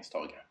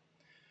påvirkningstorget.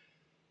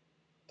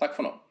 Takk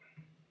for nå.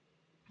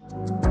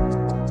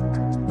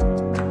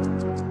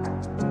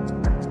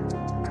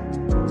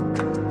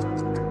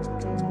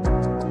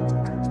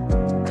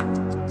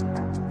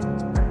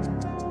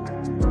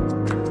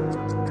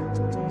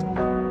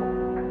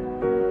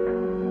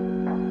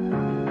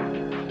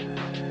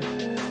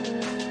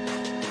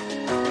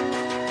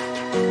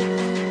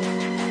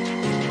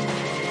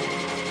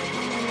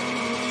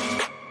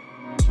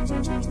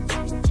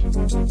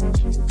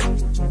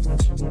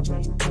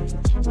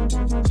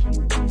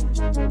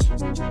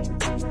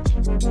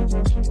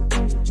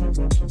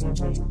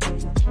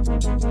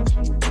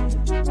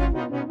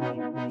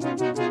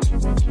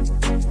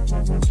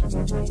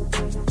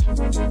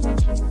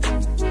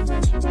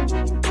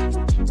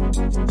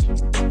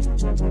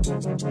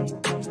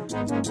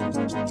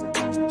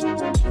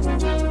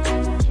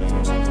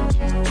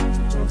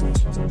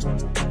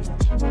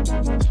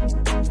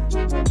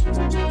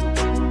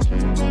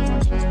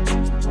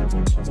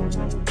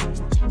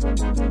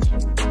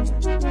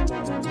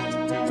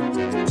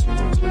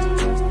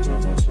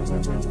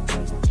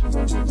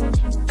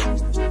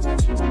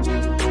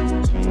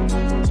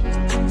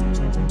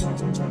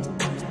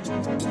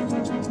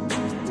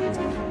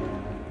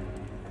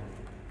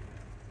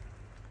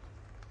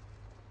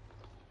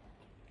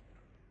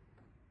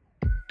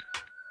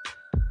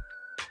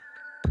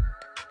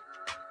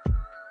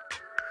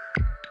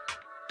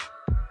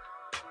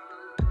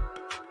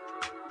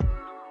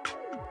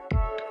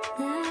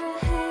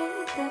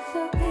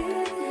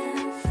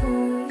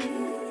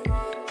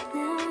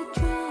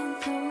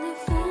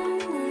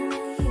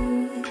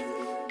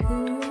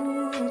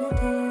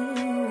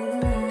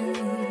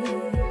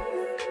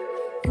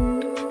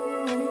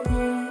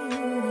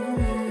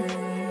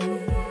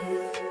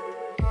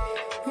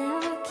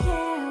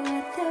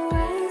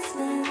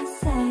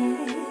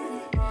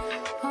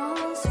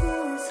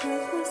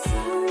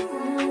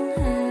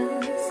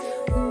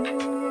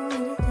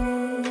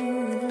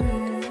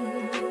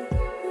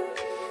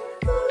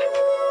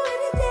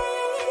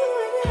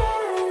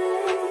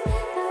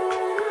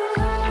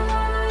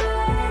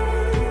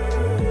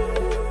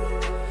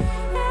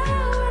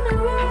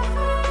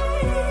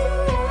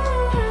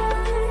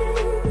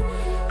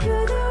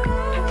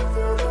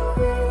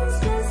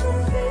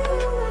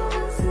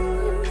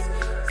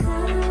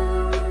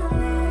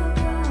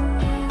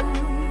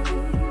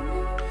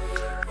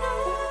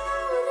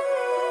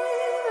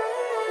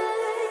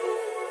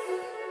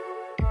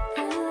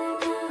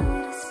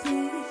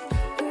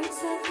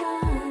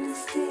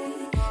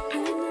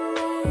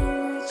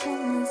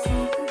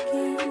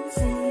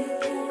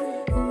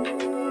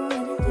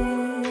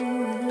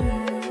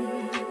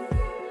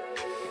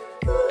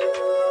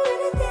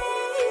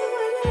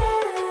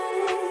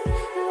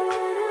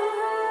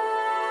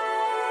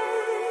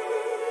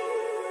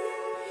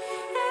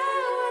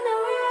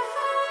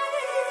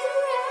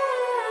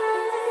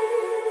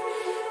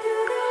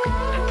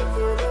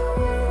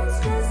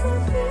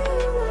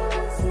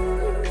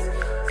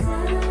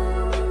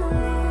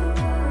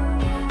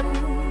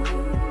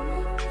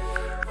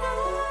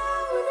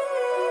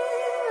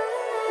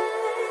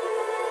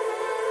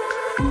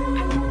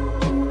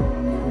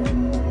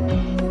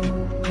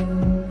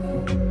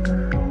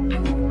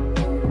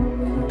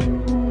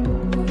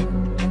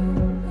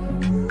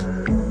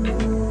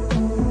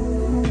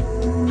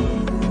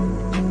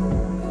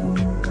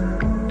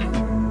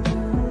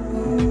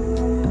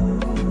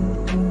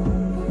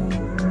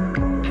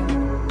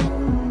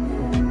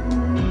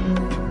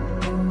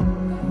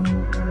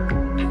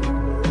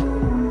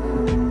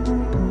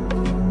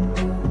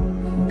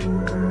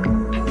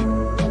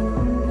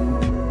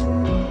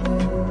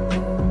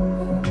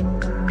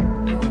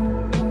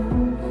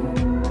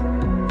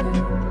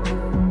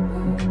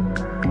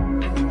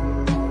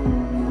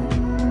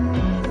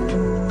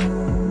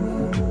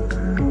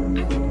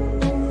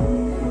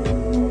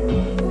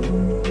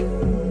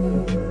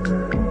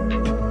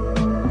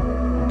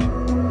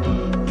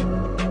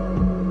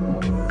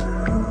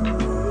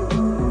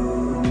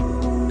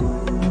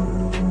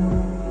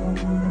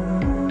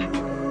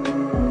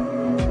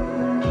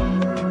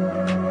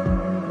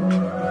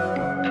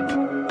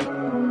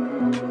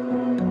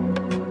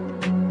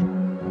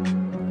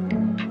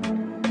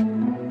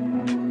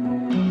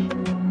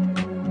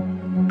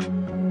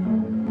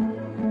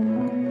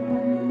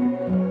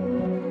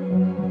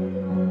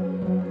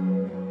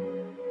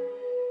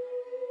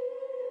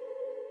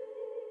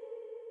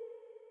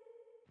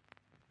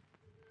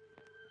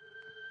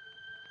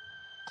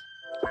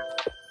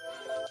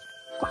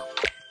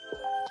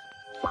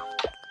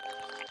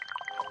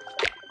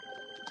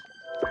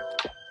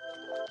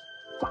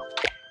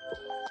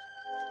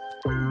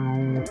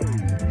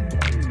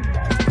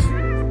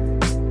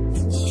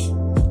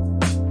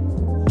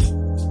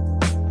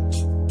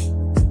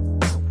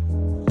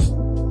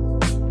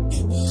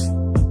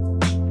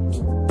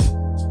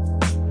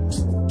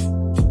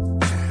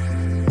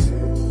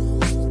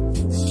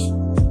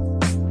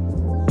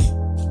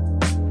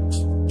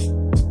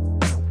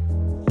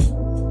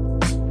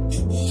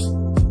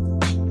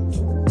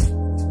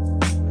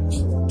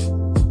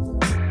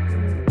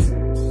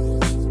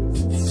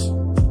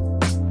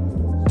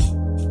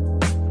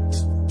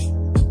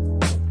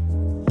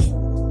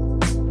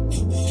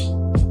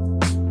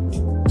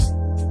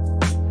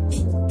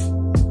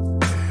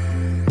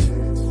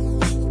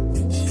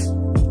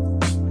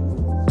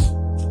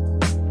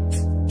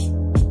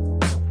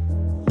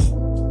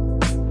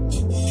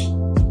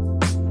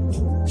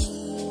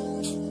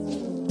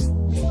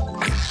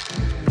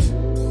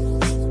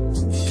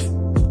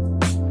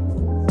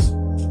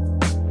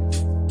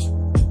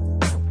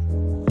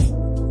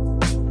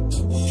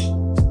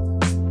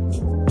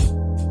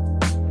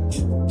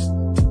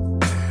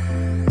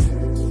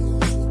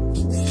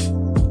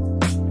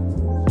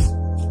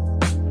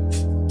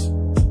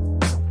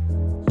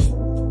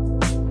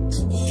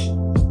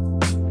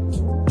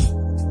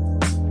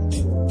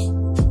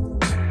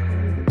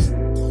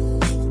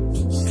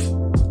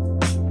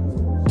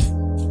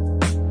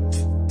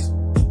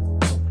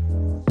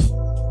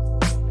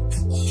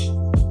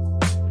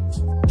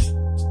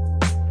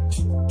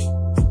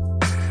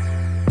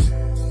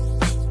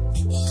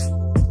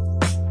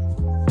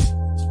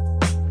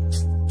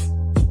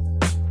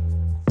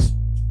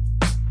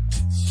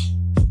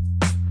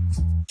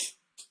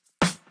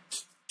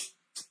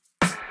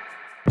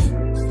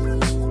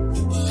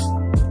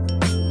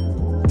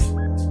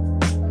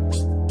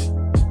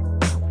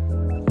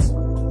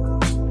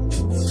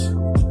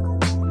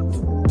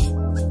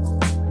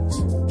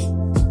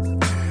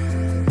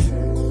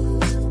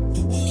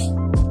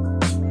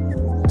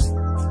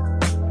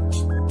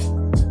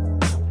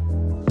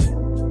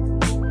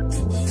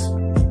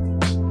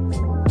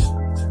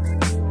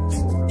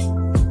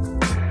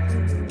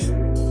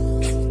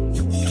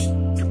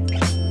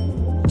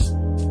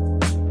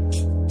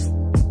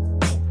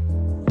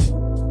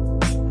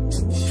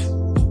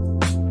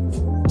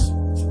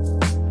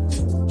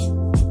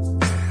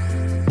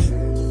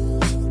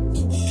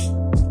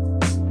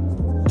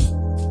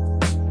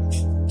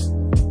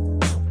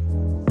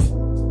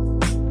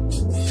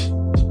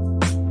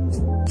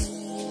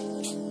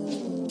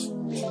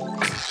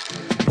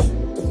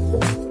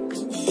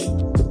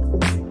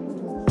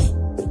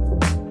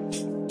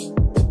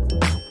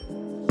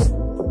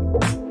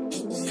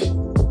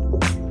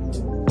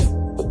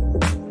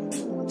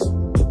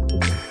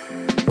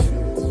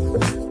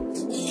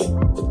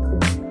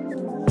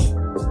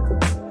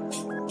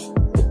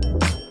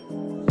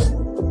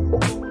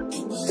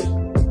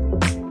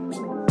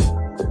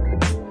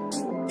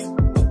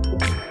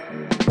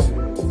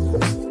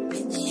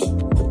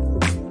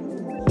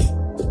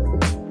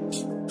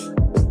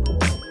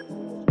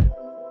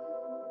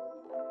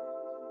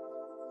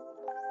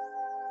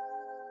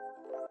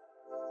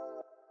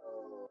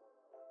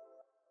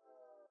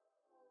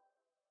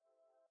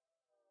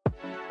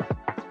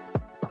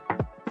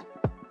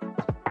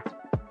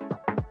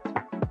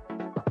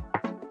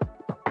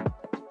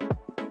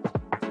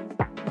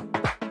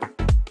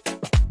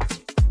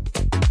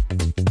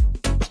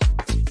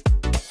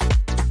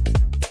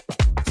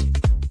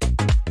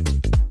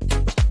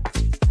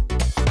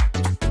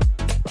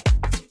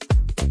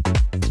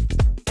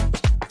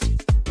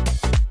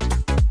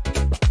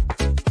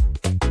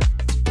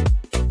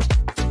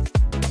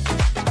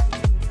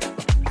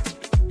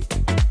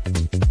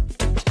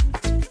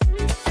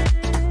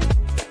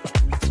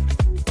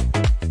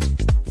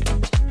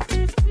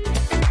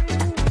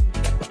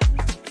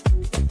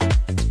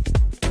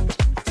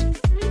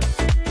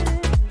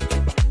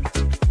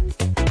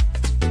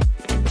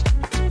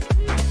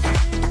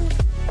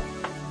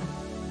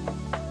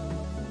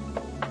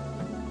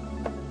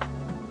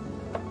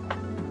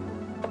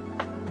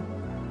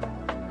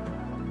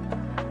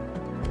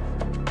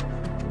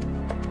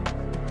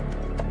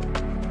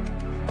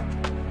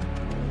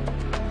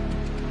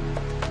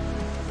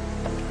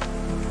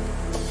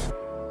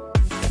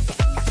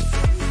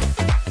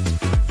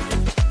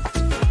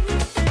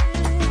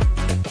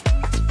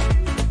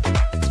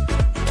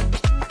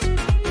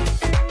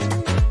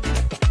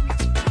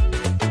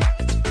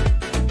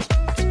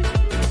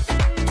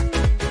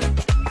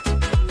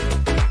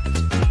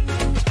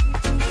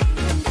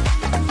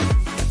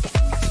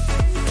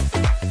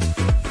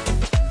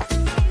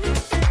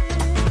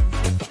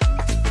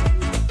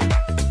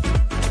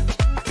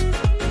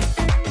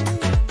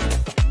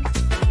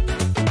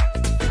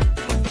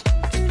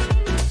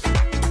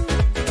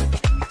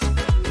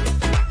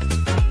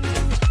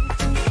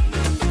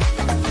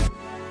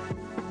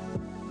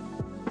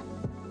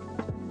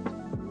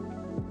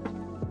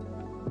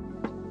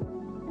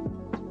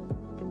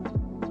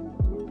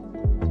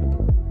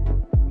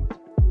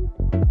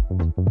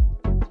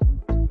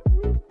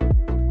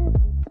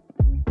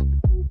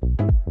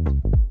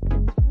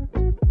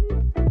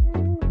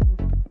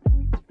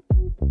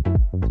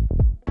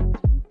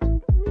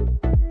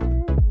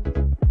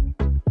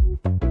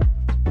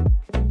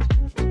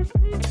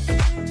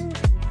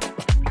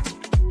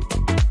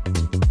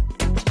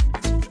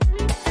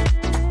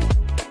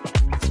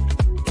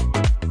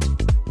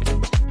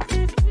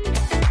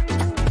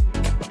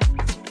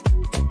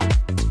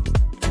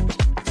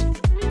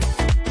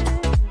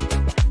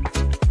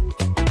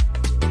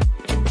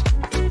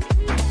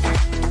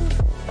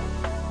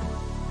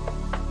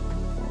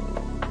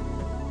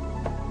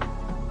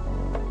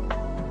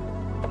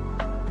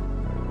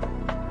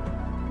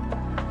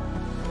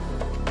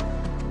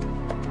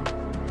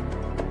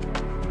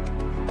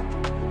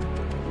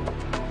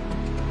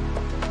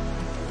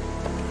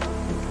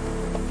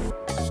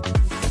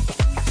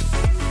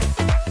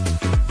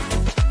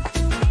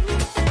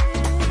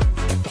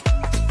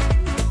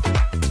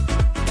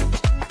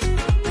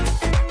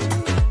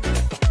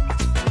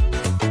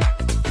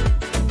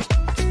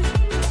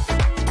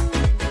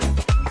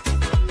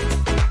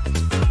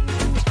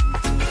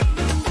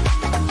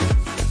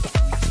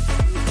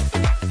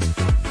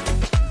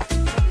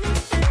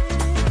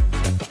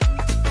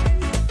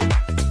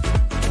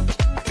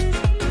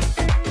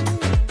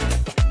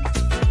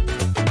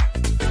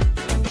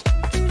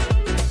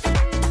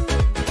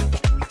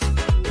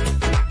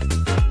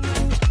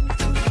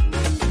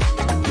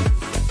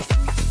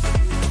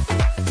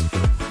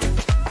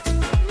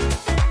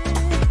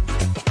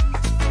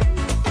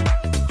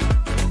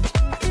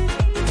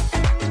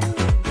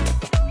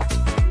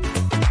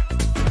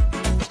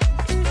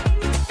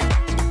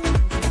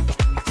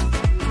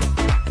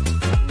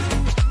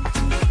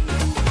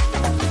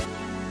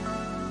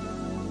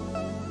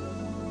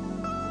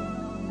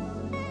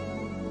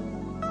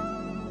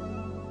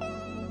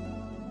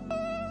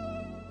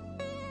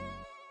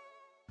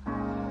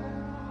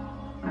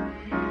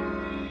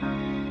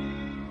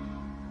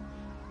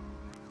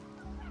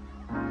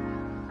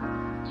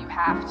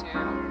 have to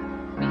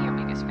be your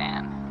biggest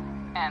fan.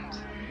 And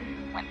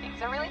when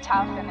things are really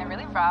tough and they're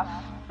really rough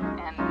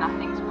and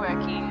nothing's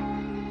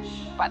working,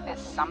 but there's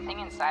something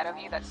inside of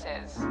you that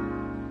says,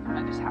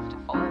 I just have to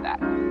follow that.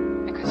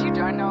 Because you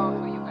don't know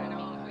who you're going to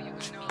be, who you're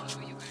going to be,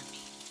 who you're going to be.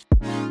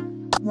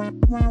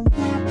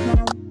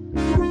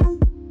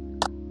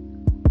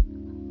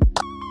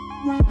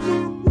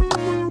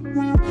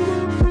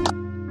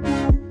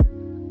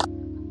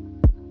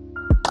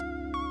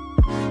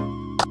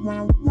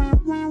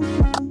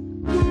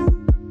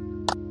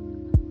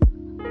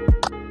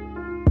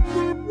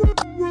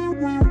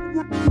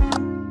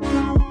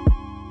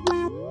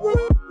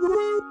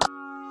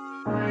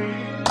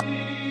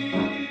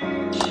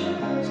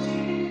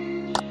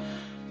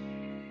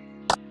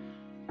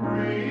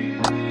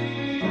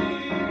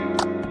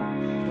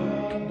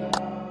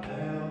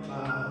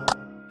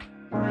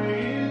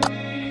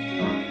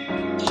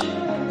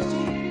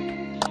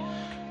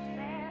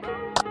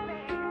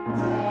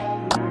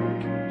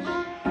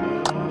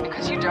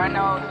 Don't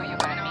know who you're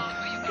going to be,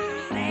 who you're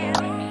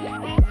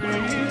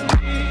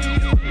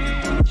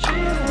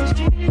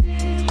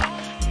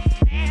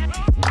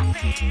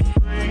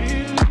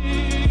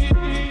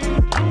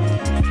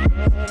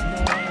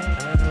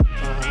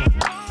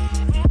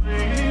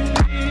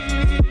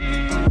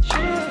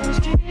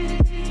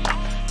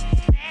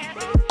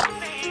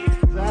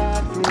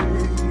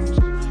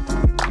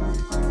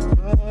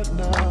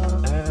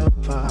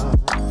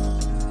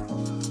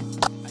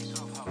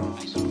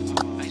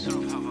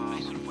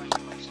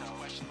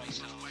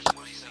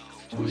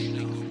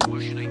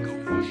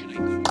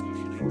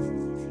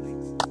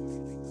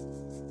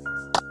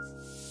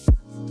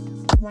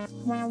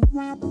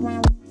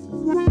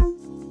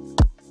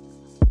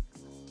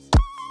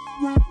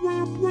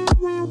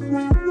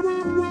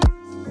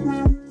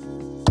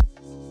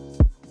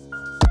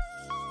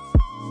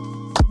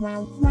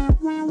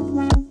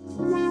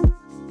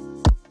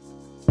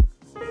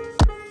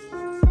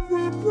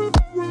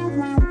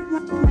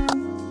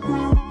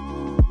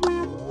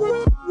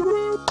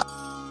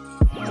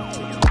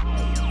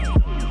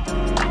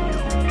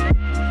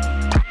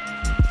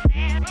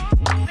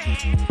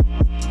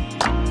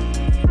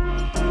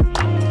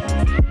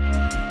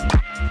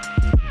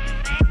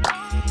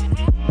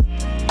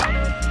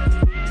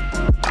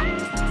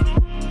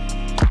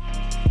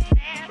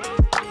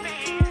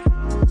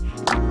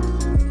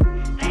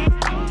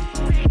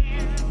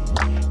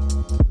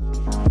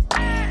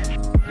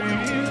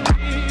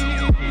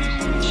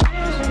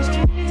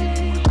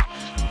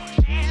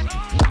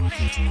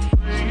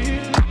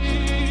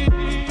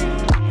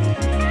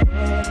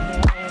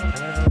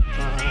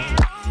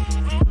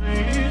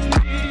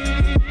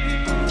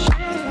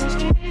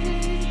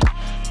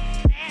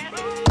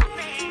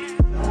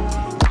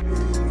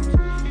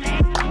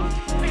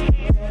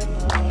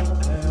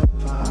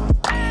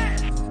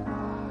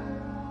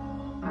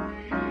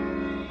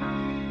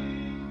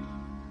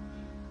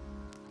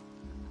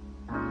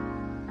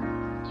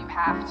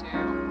have to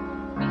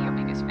be your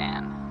biggest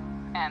fan.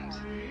 And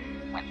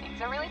when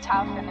things are really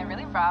tough and they're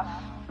really rough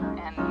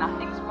and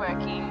nothing's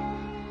working,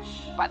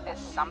 but there's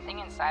something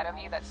inside of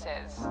you that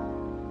says,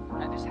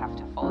 I just have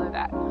to follow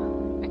that.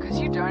 Because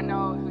you don't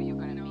know who you're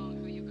going to be,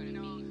 who you're going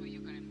to be, who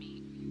you're going to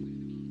be.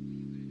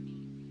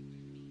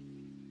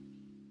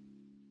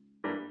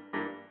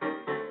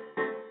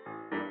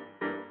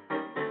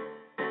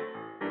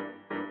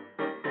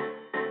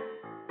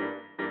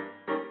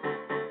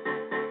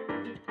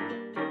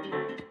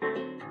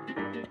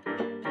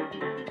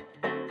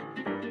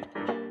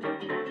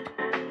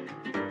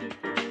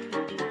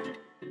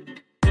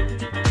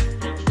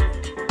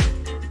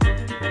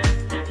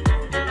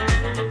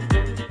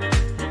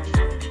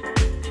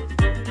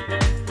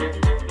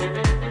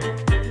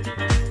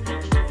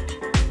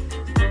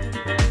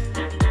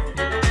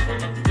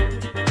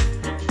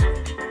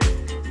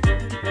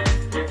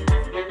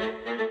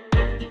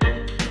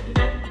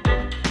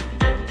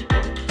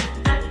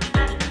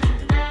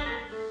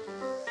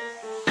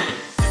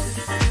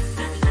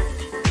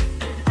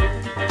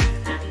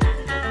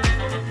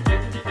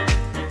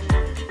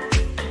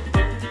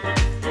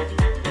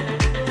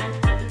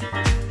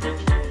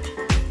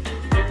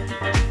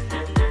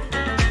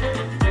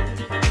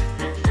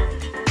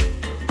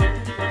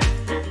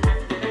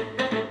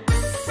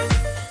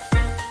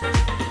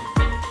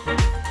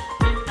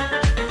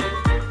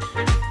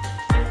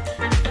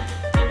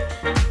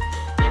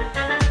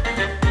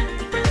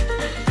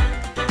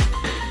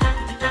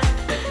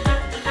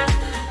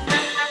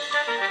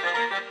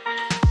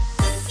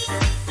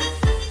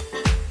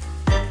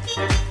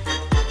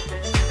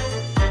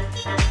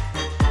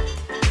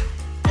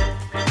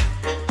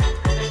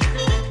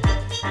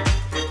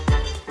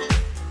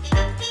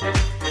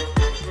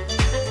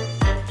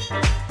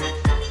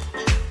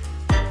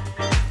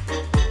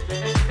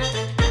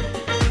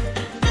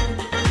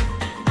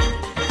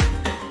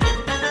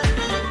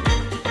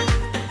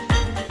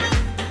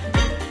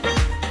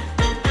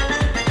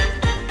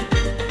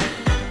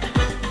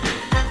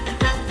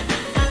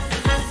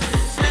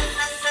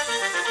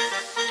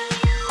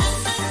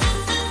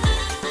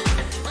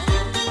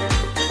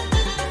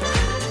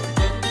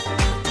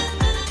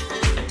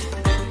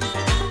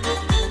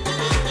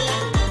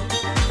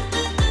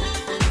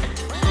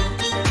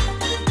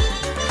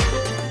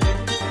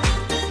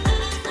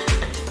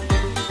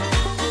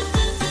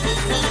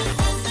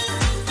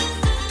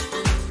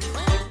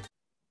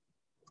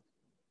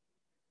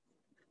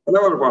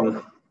 Hello,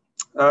 everyone.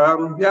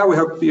 Yeah, we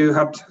hope you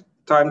had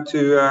time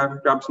to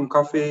grab some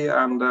coffee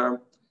and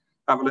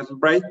have a little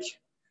break.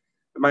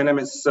 My name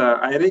is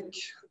Eirik.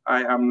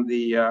 I am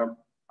the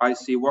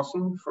IC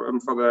Wasson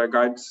for the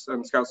Guides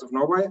and Scouts of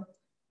Norway.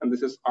 And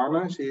this is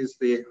Anna. She is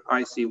the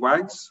IC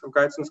Wags of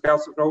Guides and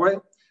Scouts of Norway.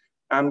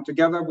 And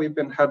together we've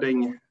been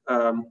heading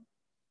the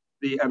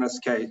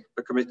NSK,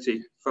 the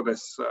committee for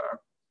this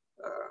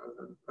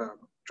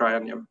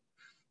triennium.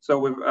 So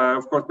we've,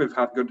 of course, we've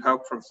had good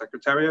help from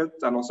Secretariat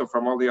and also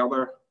from all the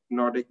other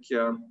Nordic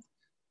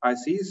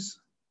ICs.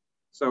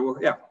 So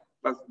yeah,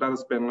 that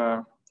has been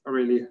a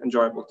really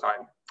enjoyable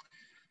time.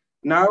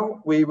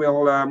 Now we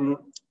will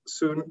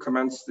soon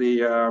commence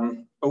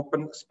the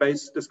open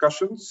space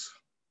discussions.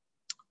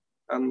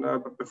 And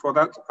but before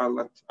that, I'll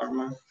let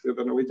Anna do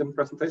the Norwegian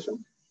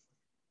presentation.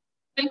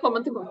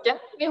 Velkommen tilbake.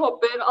 Vi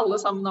håper alle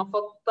sammen har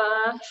fått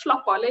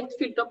slappe av litt,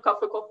 fylt opp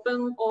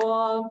kaffekoppen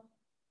og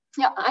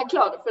ja,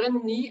 klare for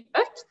en ny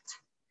økt.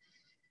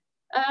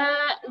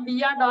 Vi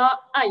da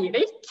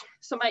Eirik,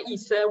 som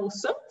IC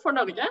Wasson for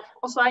Norge,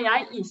 og så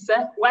jeg IC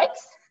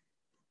Wags.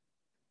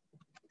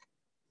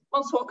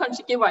 Man så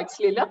kanskje ikke Wags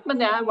Lilja,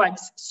 men jeg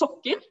Wags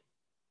Sokker.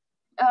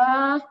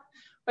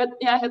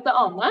 Jeg heter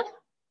Ane.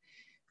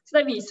 Så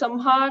det vi som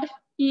har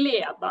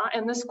ledet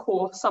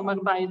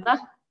NSK-samarbeidet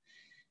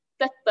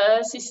dette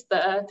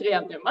siste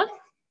trienniumet.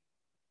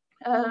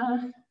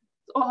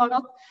 Og har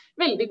hatt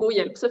veldig god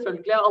hjelp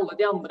selvfølgelig av alle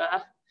de andre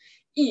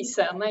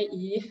IC-ene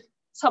I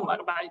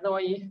samarbeidet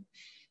og I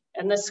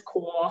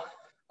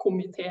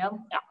NSK-komiteen.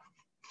 Ja.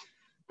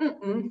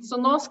 Så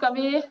nå skal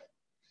vi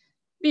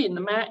begynne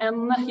med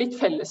en litt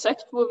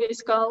fellesøkt hvor vi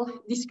skal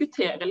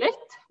diskutere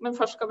litt, men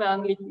først skal vi ha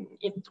en liten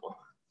intro.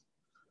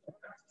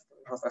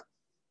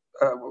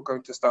 We're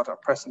going to start our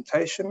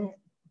presentation.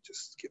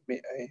 Just give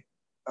me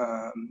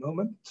a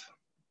moment.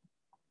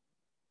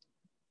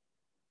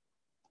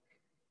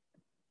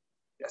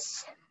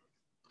 Yes.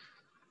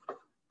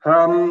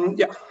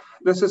 Yeah,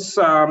 this is,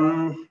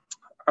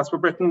 as for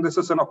Britain, this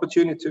is an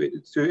opportunity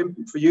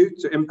for you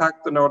to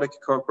impact the Nordic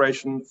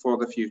cooperation for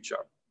the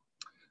future.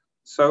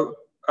 So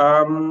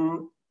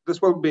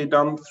this will be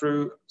done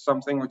through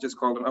something which is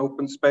called an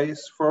open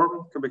space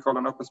forum, can be called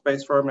an open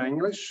space forum in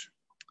English.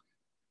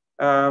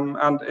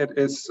 And it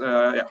is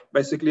yeah,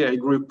 basically a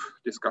group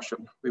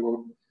discussion. We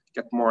will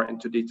get more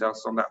into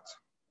details on that.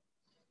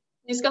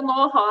 Vi skal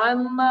nå ha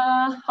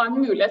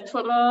en mulighet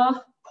for å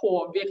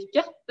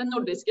påvirke det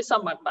nordiske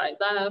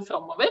samarbeidet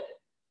fremover,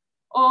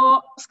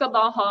 og skal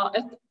da ha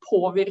et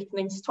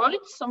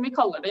påvirkningstorg, som vi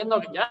kaller det I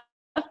Norge.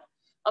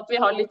 At vi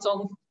har litt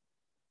sånn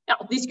ja,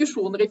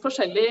 diskusjoner I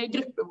forskjellige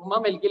grupper hvor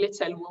man velger litt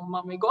selv hvor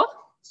man vil gå.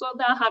 Så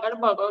her det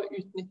bare å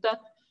utnytte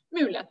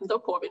muligheten til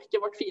å påvirke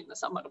vårt fine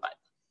samarbeid.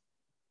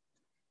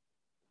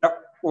 Yeah,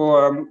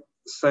 we'll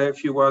say a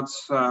few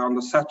words on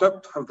the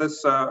setup of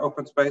this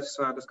open space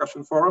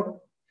discussion forum.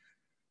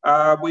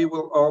 We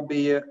will all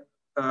be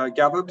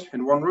gathered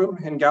in one room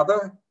in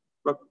Gather,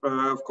 but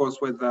of course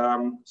with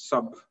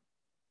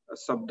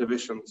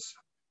subdivisions.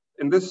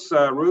 In this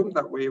room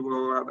that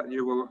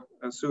you will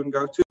soon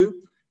go to,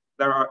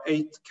 there are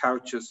 8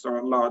 couches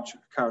or large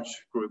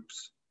couch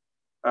groups.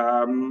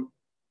 Then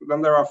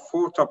there are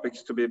 4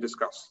 topics to be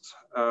discussed.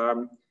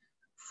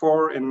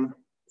 4 in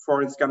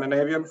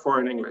Scandinavian, 4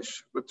 in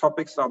English. The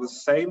topics are the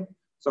same,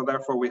 so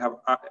therefore we have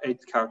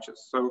 8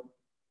 couches. So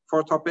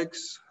 4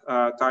 topics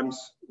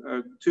times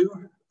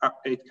 2,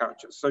 8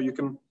 couches. So you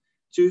can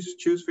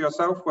choose for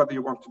yourself whether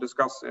you want to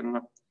discuss in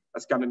a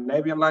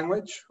Scandinavian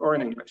language or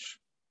in English.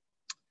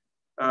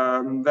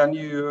 Then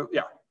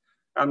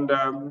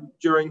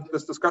during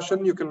this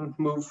discussion, you can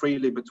move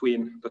freely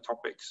between the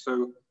topics.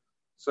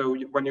 So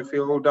when you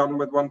feel done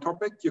with one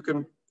topic, you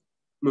can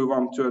move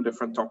on to a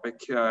different topic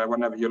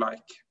whenever you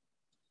like.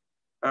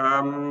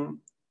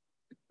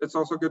 It's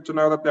also good to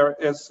know that there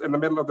is, in the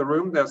middle of the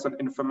room, there's an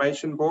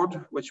information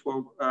board which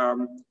will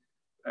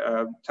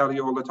tell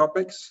you all the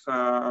topics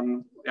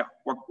and yeah,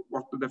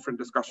 what the different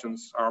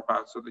discussions are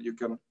about, so that you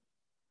can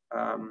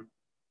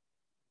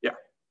yeah,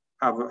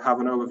 have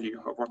an overview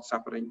of what's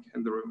happening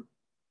in the room.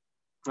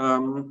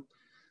 And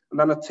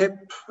then a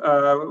tip: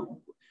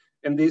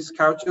 in these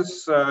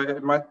couches,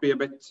 it might be a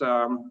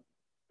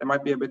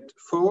bit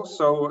full,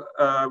 so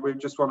we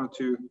just wanted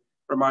to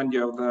remind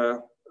you of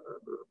the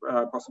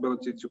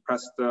possibility to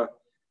press the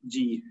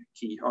G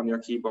key on your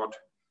keyboard,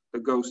 the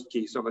ghost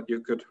key, so that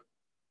you could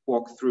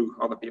walk through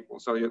other people,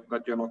 so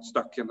that you're not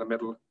stuck in the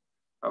middle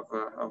of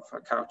a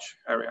couch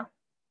area.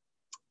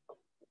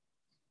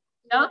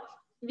 Ja,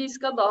 vi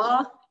skal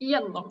da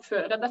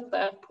gjennomføre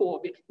dette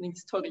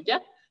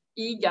påvirkningstorget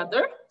I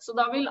Gather, så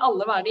da vil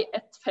alle være I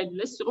et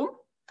felles rom.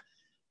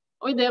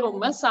 Og I det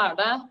rommet så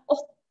det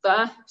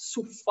 8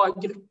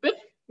 sofagrupper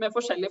med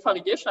forskjellige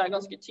farger, så det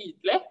ganske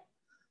tydelig.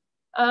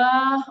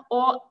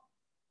 Og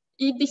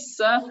I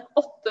disse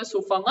 8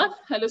 sofaene,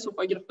 eller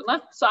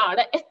sofagruppene, så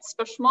det ett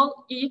spørsmål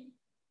I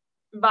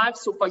hver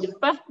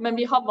sofagruppe, men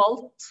vi har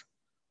valgt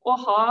å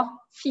ha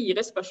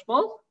 4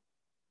 spørsmål.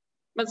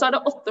 Men så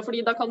det 8,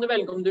 fordi da kan du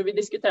velge om du vil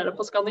diskutere det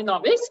på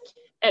skandinavisk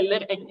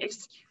eller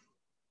engelsk.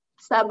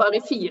 Så det bare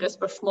 4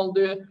 spørsmål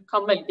du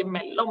kan velge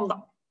mellom da.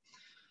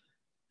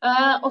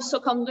 Og så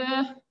kan du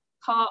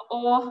ta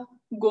og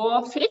gå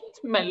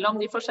fritt mellom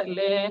de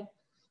forskjellige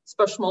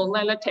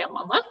spørsmålene eller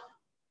temaene.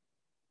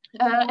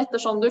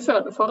 Ettersom du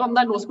føler for om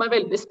det noe som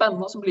veldig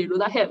spennende, så blir du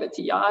der hele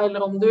tiden,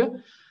 eller om du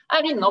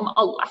innom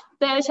alle.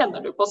 Det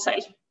kjenner du på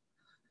selv.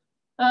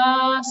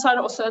 Så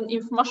det også en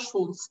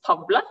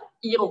informasjonstavle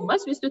i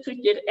rommet, så hvis du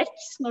trykker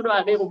X når du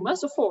i rommet,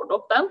 så får du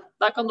opp den.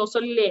 Der kan du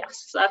også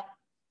lese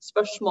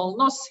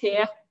spørsmålene og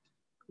se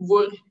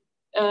hvor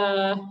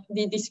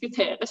de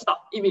diskuteres da,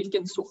 i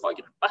hvilken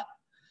sofagruppe.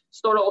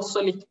 Står det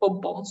også litt på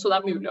bånd, så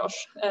det mulig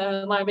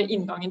ved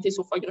inngangen til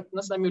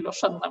sofagruppene, så det mulig å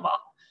skjønne hva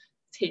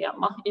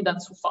tema i den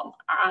sofaen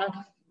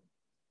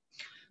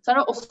Så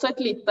det også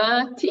et lite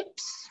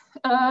tips,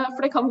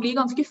 for det kan bli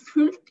ganske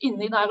fullt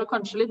inni der, og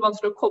kanskje litt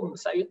vanskelig å komme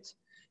seg ut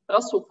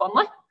fra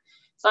sofaene.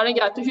 Så det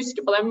greit å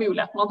huske på den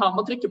muligheten man har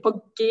med å trykke på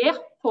G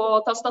på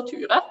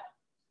tastaturet,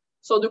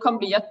 så du kan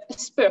bli et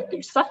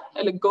spøkelse,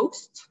 eller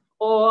ghost,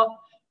 og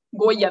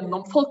gå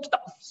gjennom folk da.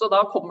 Så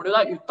da kommer du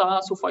deg ut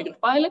av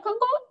sofagruppa, eller kan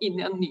gå inn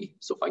i en ny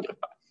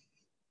sofagruppe.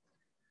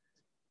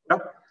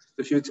 Yeah,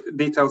 a few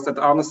details that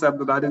Arne said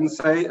that I didn't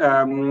say.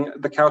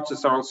 The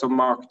couches are also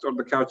marked, or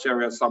the couch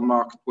areas are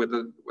marked with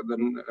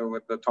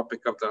the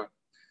topic of the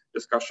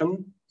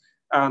discussion.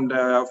 And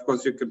of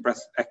course, you can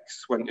press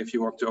X if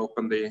you want to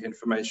open the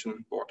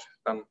information board.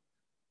 Then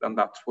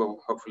that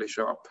will hopefully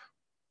show up.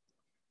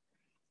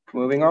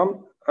 Moving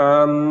on.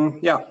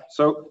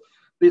 So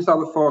these are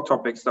the 4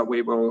 topics that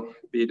we will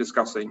be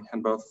discussing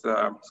in both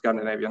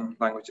Scandinavian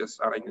languages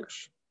and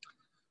English.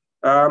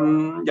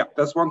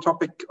 There's one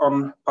topic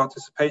on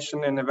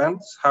participation in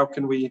events. How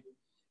can we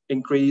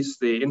increase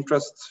the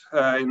interest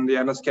in the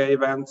NSK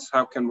events?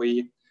 How can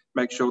we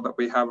make sure that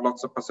we have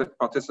lots of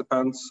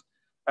participants,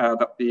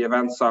 that the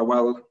events are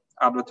well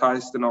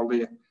advertised in all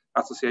the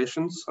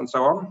associations and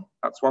so on?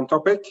 That's one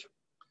topic.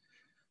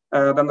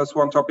 Then there's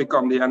one topic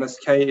on the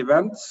NSK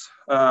events.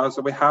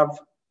 So we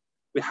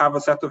have a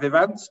set of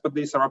events, but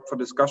these are up for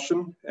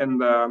discussion in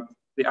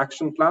the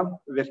action plan,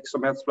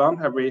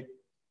 virksomhetsplan, every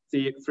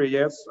 3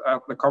 years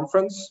at the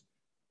conference.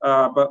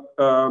 But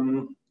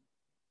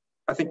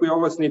I think we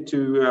always need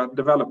to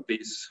develop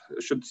these.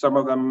 Should some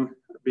of them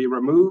be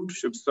removed?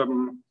 Should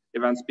some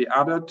events be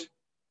added?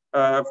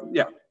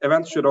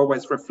 Events should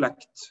always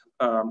reflect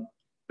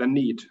the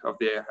need of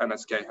the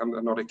NSK and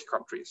the Nordic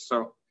countries.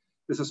 So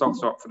this is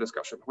also up for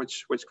discussion.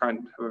 Which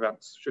kind of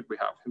events should we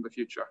have in the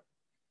future,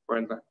 or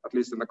at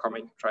least in the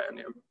coming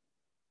triennium?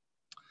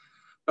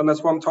 Then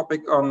there's one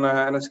topic on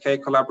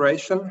NSK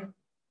collaboration.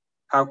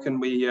 How can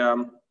we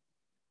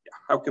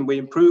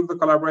improve the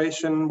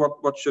collaboration?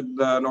 What should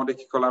the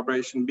Nordic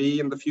collaboration be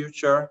in the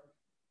future?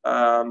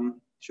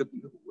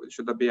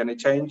 Should there be any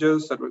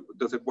changes?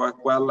 Does it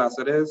work well as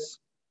it is?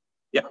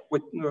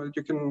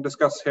 You can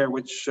discuss here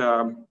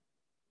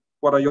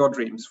what are your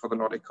dreams for the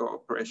Nordic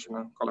cooperation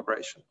and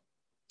collaboration.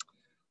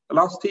 The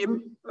last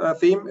theme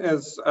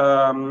is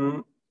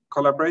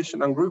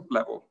collaboration on group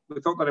level.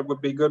 We thought that it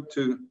would be good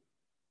to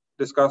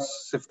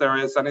discuss if there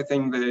is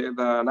anything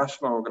the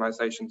national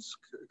organizations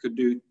could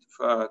do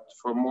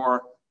for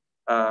more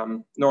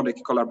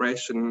Nordic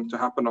collaboration to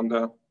happen on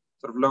the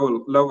sort of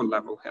lower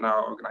level in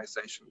our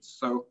organizations.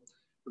 So,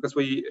 because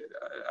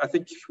I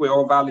think we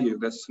all value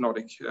this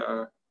Nordic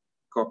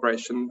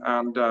cooperation,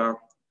 and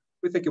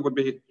we think it would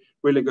be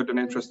really good and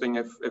interesting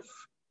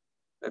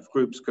if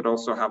groups could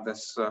also have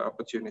this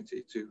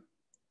opportunity to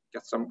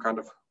get some kind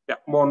of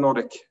more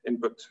Nordic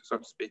input, so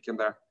to speak, in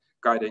their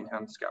guiding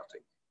and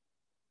scouting.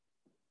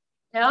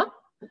 Ja,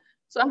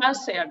 så her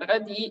ser dere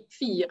de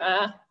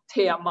 4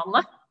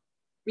 temaene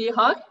vi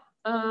har,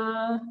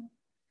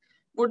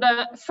 hvor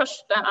det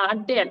første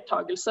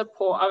deltagelse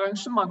på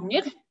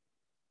arrangementer.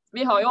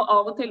 Vi har jo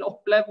av og til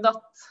opplevd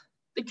at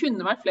det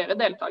kunne vært flere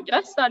deltagere,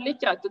 så det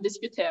litt greit å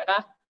diskutere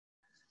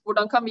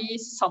hvordan kan vi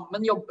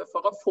sammen jobbe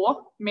for å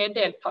få mer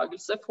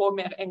deltagelse, få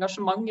mer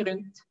engasjement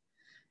rundt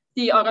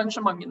de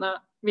arrangementene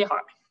vi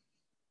har.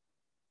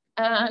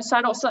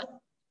 Så det også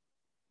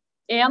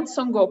en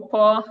som går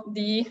på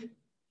de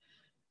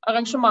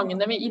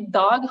arrangementene vi I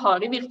dag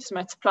har I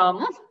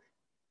virksomhetsplanen,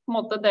 på en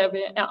måte det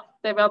vi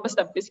har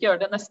bestemt vi skal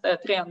gjøre det neste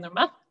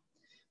trienniumet,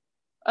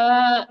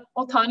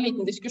 og ta en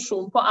liten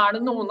diskusjon på,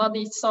 det noen av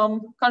de som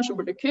kanskje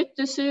burde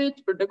kuttes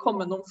ut, burde det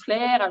komme noen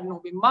flere, det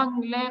noe vi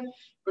mangler,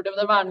 burde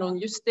det være noen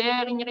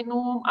justeringer I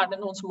noen, det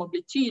noen som må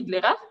bli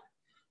tydeligere,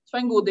 så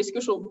en god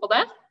diskusjon på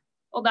det,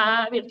 og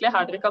det virkelig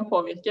her dere kan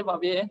påvirke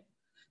hva vi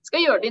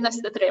skal gjøre de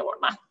neste 3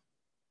 årene.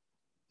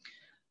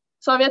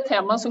 Så har vi et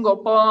tema som går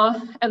på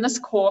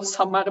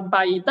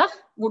NSK-samarbeidet.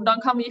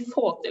 Hvordan kan vi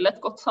få til et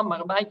godt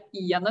samarbeid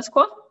I NSK?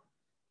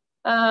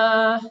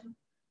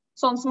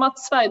 Sånn som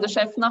at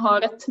Speidersjefene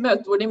har et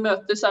møte hvor de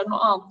møtes, det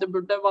noe annet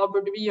hva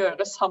burde vi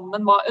gjøre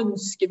sammen? Hva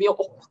ønsker vi å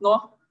oppnå?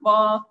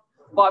 Hva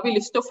har vi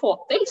lyst til å få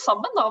til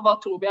sammen? Hva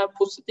tror vi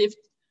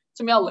positivt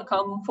som vi alle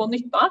kan få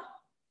nytte av?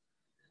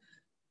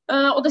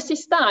 Og det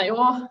siste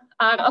jo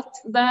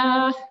at det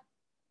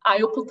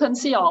jo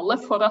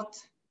potensialet for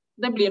at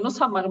det blir noe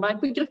samarbeid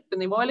på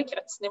gruppenivå eller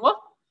kretsnivå.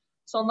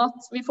 sånn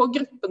at vi får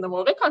gruppene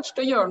våre kanskje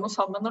til å gjøre noe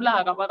sammen og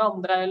lære av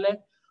hverandre, eller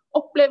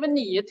oppleve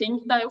nye ting.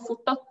 Det jo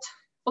fort at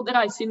å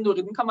reise i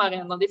Norden kan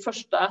være en av de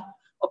første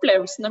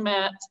opplevelsene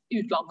med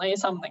utlandet i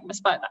sammenheng med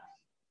speider.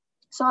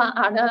 Så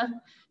det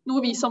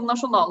noe vi som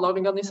nasjonale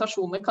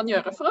organisasjoner kan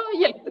gjøre for å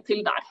hjelpe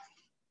til der.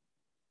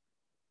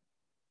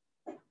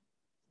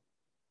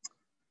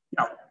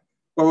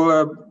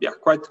 We'll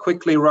quite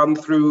quickly run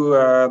through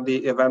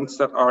the events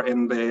that are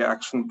in the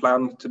action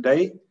plan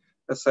today.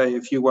 Let's say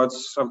a few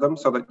words of them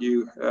so that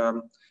you,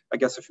 I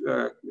guess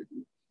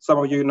some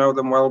of you know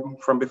them well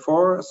from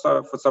before,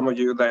 so for some of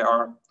you they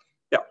are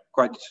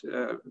quite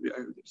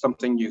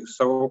something new.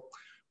 So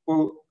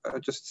we'll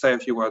just say a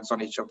few words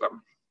on each of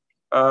them.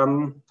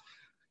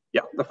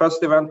 The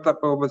first event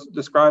that we'll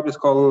describe is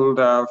called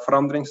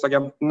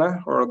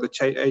Forandringsagentene, or the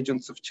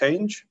Agents of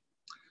Change.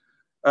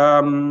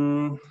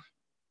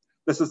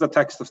 This is the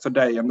text of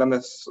today, and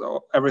then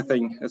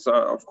everything is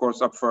of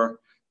course up for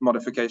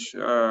modification,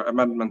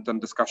 amendment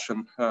and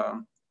discussion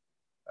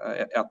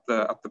at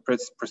the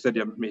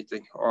Presidium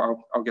meeting, or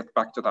I'll get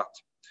back to that.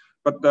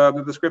 But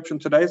the description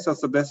today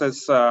says that this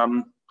is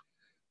an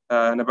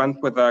event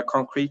with a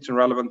concrete and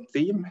relevant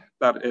theme,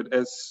 that it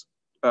is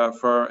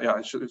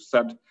I should have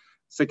said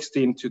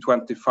 16 to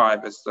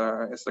 25 is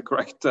the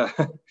correct,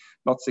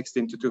 not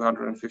 16 to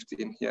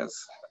 215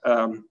 years.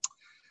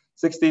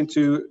 16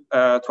 to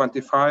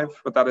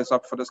 25, but that is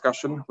up for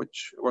discussion,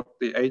 what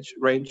the age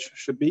range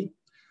should be.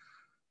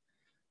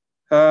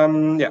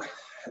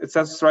 It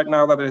says right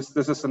now that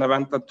this is an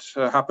event that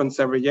happens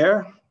every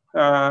year,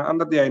 and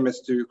that the aim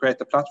is to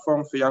create a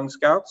platform for young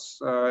scouts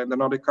in the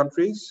Nordic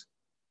countries,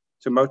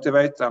 to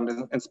motivate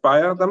and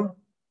inspire them,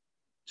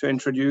 to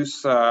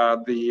introduce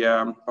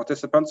the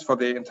participants for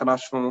the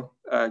international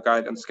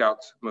guide and scout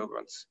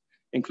movements,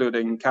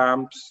 including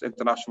camps,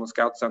 international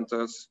scout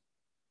centers,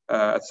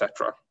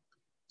 etc.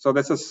 So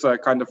this is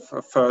kind of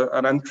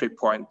an entry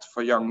point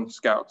for young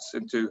scouts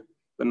into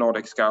the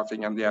Nordic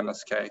Scouting and the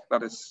NSK.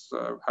 That is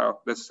how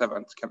this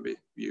event can be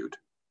viewed.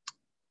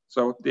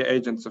 So the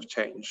Agents of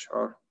Change,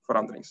 or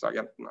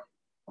Forandringsagentene.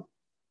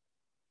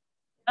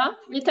 Ja,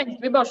 vi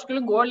tenkte vi bare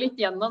skulle gå litt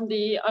gjennom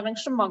de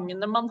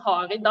arrangementene man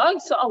har i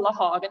dag, så alle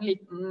har en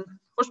liten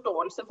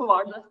forståelse for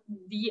hva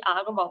de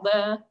og hva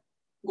det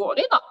går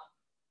i da.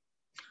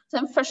 Så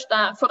den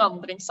første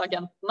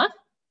Forandringsagentene.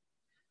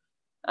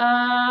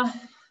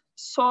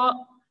 Så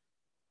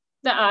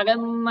det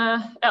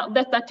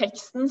dette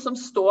teksten som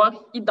står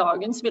i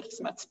dagens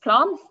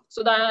virksomhetsplan,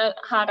 så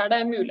her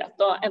det mulighet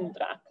til å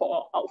endre på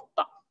alt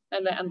da,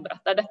 eller endre,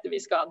 det dette vi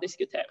skal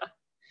diskutere.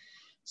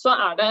 Så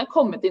det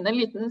kommet inn en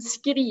liten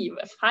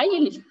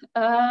skrivefeil.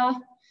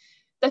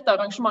 Dette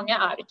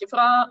arrangementet ikke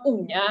fra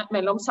unge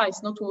mellom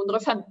 16 og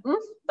 215,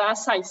 det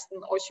 16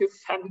 og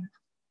 25.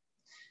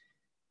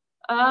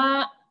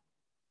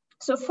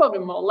 Så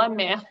formålet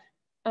med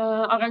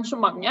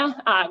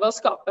arrangementet å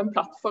skape en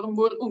plattform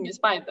hvor unge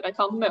speidere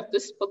kan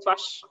møtes på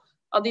tvers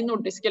av de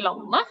nordiske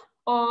landene,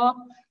 og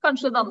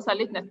kanskje danne seg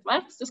litt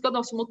nettverk. Så skal det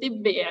også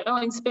motivere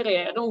og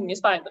inspirere unge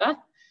speidere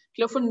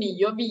til å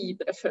fornye og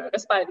videreføre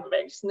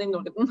speiderbevegelsen i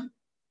Norden.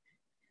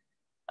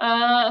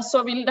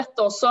 Så vil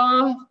dette også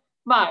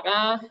være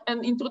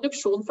en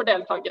introduksjon for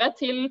deltakere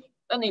til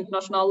den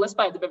internasjonale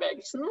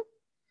speiderbevegelsen.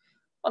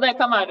 Og det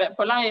kan være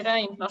på leire,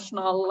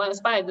 internasjonale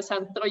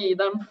speidesenter, og gi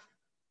dem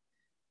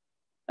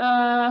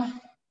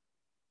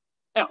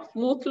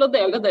mot til å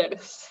dele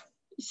deres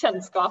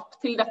kjennskap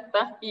til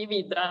dette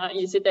videre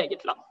i sitt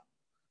eget land.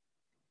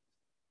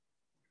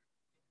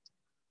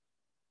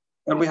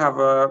 And we have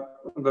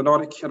the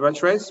Nordic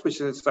Adventure Race,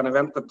 which is an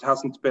event that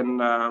hasn't been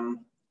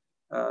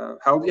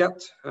held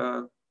yet,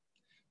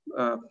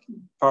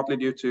 partly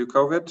due to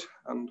COVID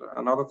and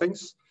other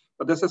things.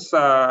 But this is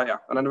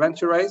an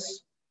adventure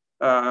race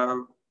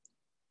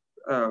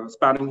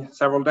spanning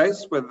several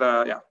days with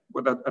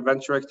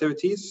adventure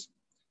activities.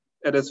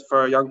 It is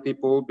for young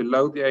people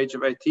below the age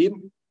of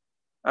 18,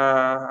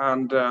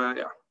 and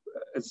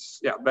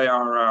they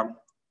are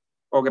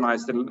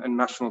organized in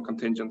national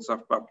contingents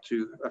of up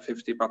to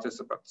 50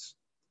 participants.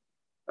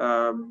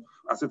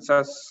 As it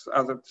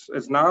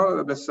is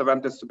now, this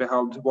event is to be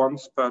held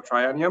once per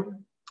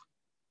triennium,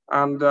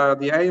 and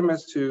the aim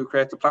is to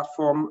create a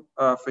platform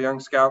for young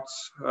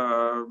scouts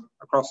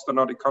across the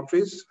Nordic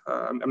countries,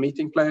 a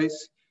meeting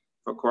place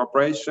for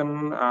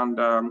cooperation and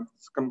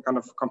some kind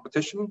of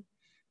competition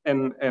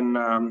in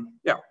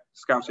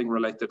scouting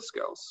related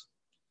skills.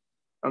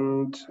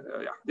 And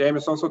the aim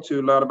is also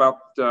to learn about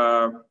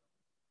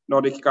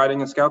Nordic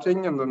guiding and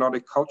scouting and the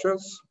Nordic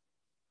cultures,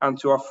 and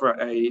to offer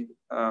a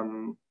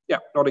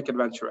Nordic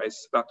adventure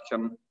race that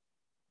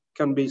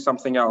can be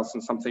something else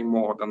and something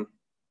more than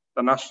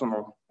the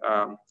national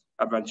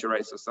adventure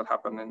races that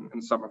happen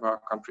in some of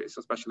our countries,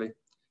 especially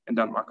in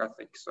Denmark, I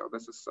think. So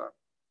this is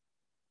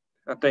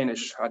a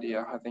Danish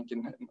idea, I think,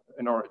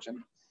 in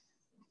origin.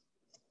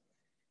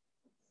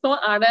 Så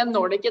det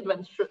Nordic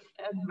Adventure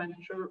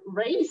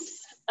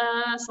Race,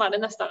 som det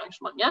neste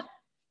arrangementet.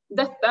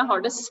 Dette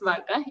har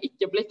dessverre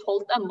ikke blitt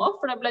holdt ennå,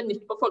 for det ble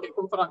nytt på forrige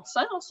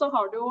konferanse, og så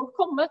har det jo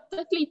kommet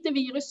et lite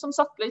virus som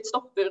satte litt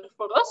stopper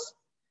for oss.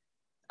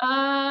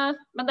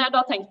 Men det er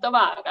da tenkt å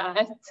være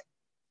et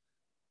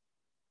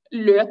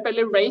løp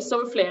eller race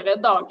over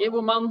flere dager,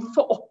 hvor man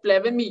får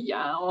oppleve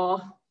mye, og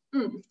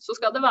så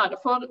skal det være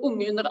for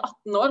unge under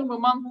 18 år, hvor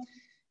man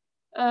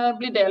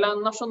blir del av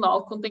en nasjonal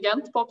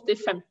kontingent på opp til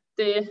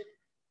 50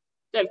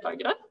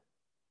 deltakere.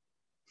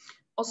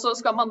 Og så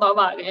skal man da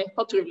være i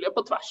patrulje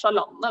på tvers av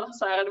landet,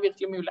 så er det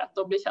virkelig mulighet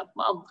til å bli kjent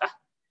med andre.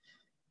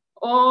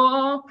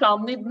 Og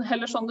planen,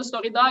 eller sånn det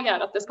står i dag,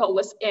 er at det skal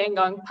holdes en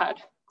gang per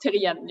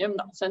triennium,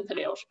 altså en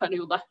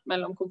 3-årsperiode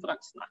mellom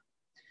konferansene.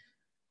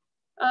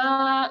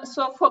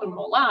 Så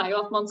formålet er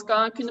jo at man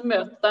skal kunne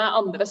møte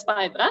andre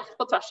speidere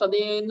på tvers av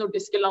de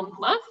nordiske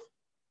landene.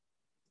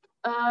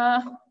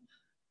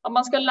 At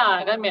man skal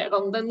lære mer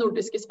om den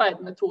nordiske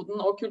speidermetoden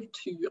og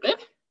kulturer.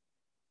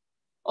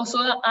 Og så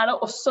er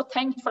det også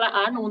tenkt, for det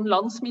er noen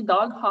land som i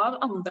dag har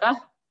andre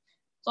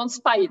sånn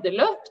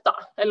speiderløp da,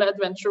 eller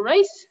adventure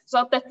race, så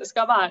at dette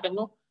skal være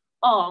noe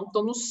annet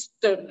og noe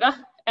større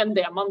enn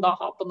det man da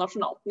har på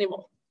nasjonalt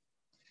nivå.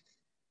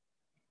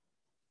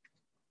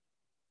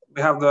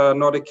 We have the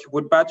Nordic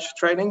Wood Badge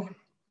training,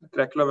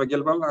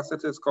 Gilvel, as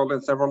it is called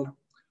in several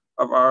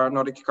of our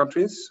Nordic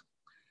countries.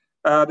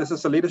 This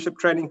is a leadership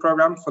training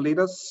program for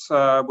leaders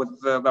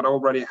that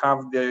already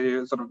have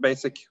the sort of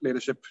basic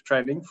leadership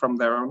training from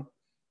their own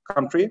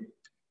country.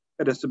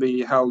 It is to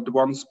be held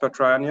once per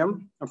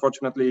triennium.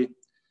 Unfortunately,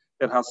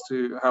 it had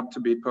to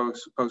be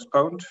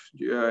postponed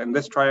in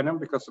this triennium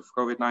because of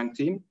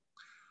COVID-19.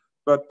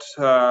 But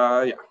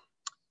yeah,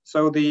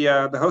 so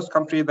the host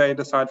country, they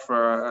decide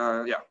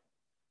for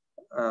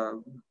a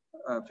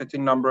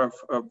fitting number of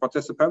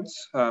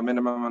participants,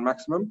 minimum and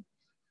maximum.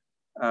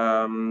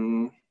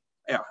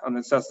 Yeah, and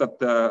it says that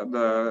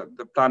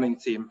the planning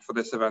team for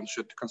this event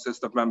should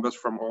consist of members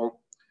from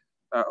all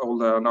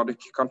the Nordic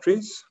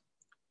countries.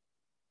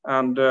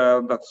 And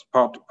that's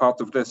part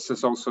of this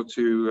is also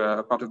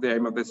to part of the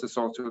aim of this is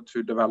also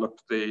to develop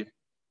the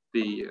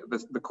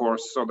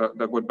course or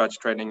the wood badge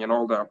training in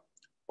all the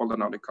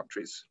Nordic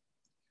countries.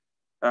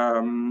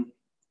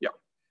 Yeah,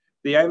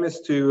 the aim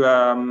is to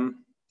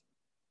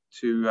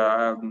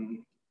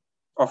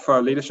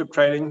offer leadership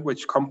training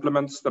which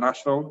complements the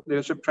national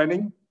leadership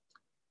training,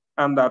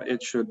 and that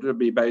it should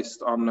be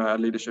based on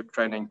leadership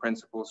training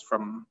principles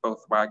from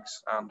both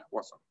WAGs and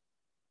WASA.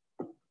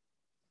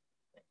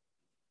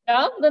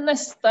 Ja, det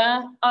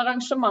neste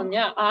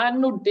arrangementet er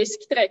Nordisk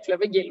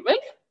trekløver Gilvel,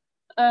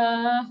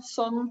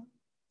 som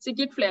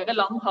sikkert flere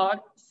land har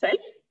selv.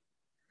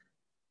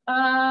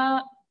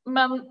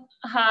 Men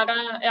her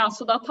ja,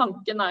 så da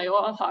tanken er jo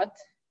å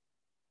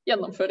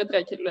gjennomføre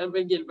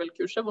trekløver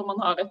Gilvel-kurset, hvor man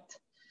har et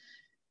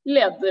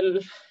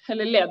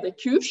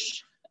lederkurs,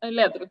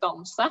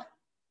 lederutdannelse,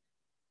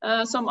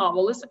 som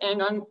avholdes en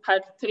gang per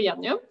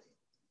triennium,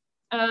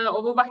 og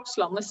hvor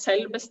vertslandet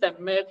selv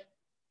bestemmer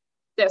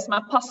det som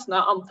er passende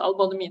antall,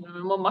 både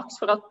minimum og maks,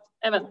 for at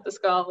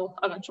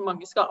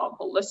arrangementet skal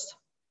avholdes.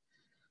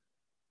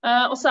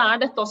 Og så er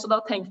dette også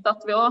da tenkt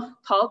at ved å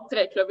ta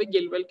trekløver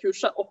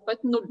Gilvel-kurset opp på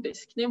et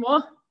nordisk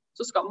nivå,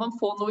 så skal man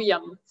få noe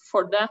igjen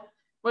for det,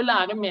 ved å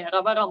lære mer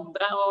av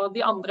hverandre og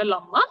de andre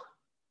landene,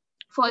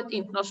 få et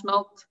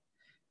internasjonalt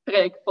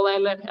preg på det,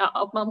 eller ja,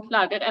 at man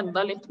lærer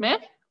enda litt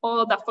mer.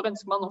 Og derfor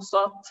ønsker man også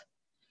at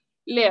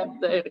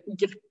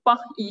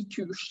ledergruppa i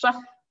kurset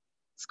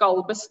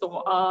skal bestå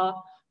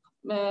av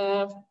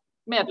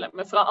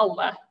medlemmer fra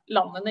alle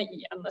landene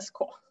i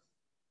NSK.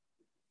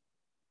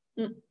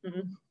 Yeah.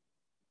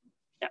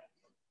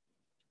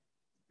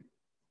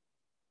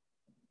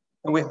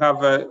 And we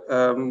have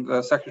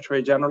the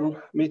Secretary General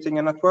meeting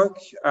and network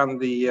and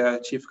the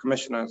Chief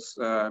Commissioners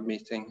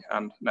meeting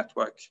and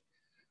network.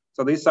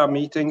 So these are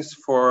meetings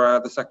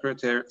for the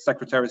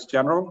Secretaries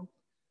General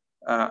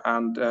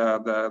and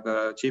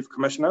the Chief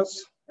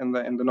Commissioners in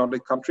the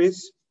Nordic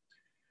countries.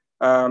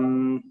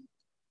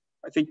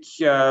 I think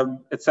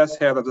it says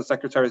here that the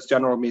Secretaries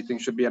General meeting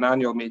should be an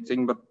annual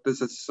meeting, but this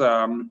is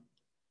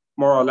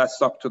more or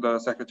less up to the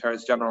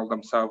Secretaries General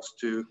themselves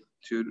to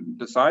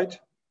decide.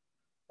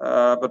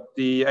 But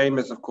the aim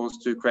is, of course,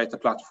 to create a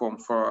platform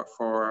for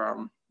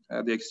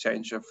the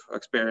exchange of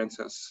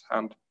experiences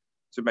and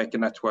to make a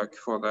network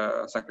for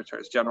the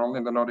Secretaries General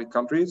in the Nordic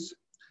countries.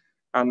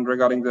 And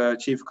regarding the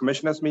Chief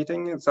Commissioners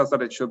meeting, it says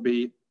that it should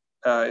be,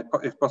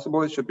 if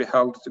possible, it should be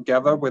held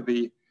together with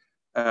the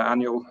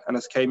annual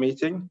NSK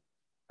meeting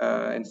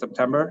in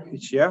September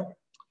each year,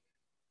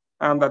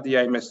 and that the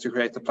aim is to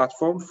create a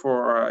platform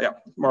for,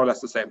 more or less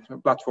the same, a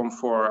platform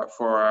for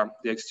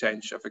the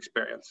exchange of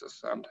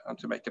experiences and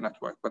to make a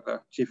network with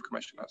the Chief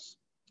Commissioners.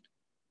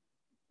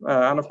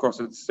 And of course,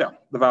 it's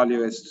the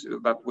value is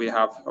that we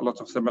have a lot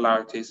of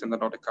similarities in the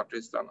Nordic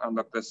countries, and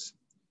that this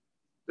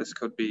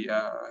could be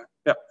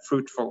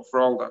fruitful for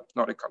all the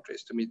Nordic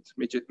countries to meet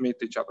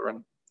each other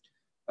and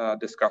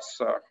discuss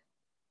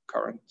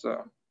current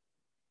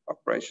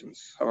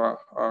operations of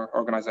our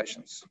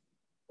organizations.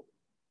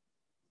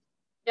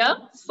 Ja,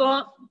 så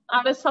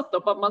det satt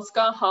opp at man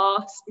skal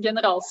ha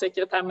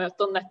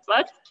generalsekretærmøte og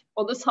nettverk,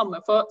 og det samme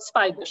for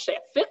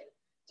speidersjefer,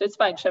 så et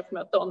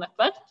speidersjefmøte og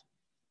nettverk.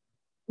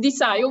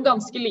 Disse jo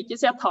ganske like,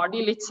 så jeg tar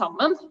de litt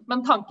sammen,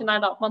 men tanken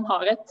da at man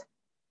har et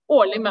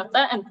årlig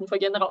møte, enten for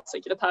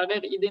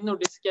generalsekretærer i de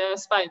nordiske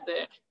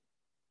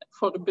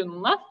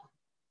speiderforbundene,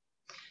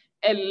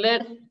 eller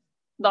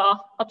da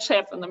at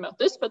sjefene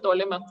møtes på et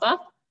årlig møte.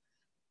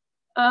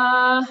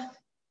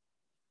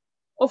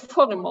 Og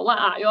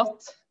formålet jo at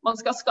man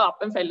skal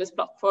skape en felles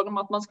plattform,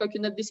 at man skal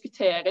kunne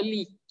diskutere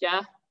like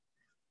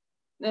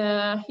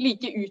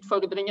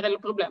utfordringer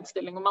eller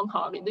problemstillinger man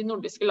har i de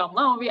nordiske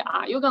landene. Og vi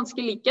jo ganske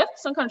like,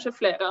 som kanskje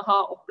flere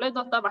har opplevd,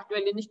 at det har vært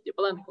veldig nyttig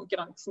på denne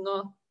konferansen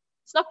å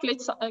snakke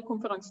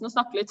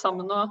litt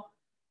sammen og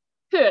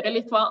høre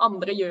litt hva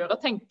andre gjør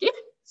og tenker.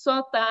 Så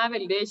at det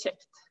veldig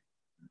kjekt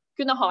å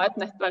kunne ha et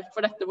nettverk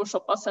for dette, hvor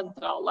såpass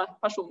sentrale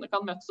personer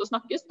kan møtes og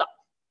snakkes da.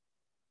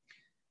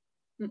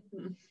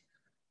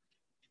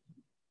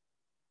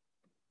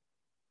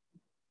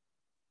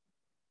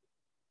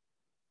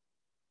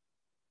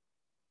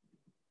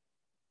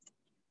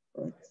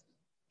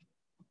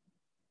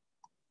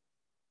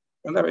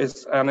 And there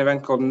is an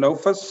event called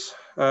NOFUS,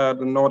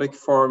 the Nordic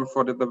Forum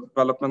for the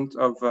Development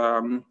of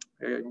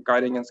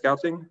Guiding and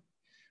Scouting,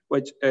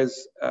 which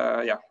is,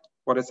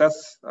 what it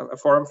says, a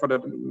forum for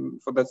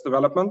this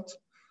development.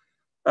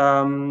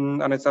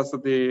 And it says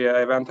that the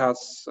event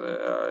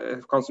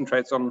it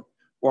concentrates on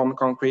one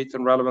concrete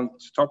and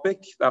relevant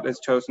topic that is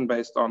chosen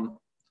based on,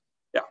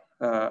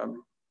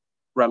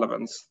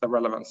 relevance, the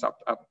relevance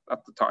at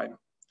the time.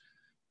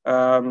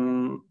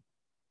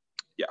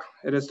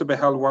 It is to be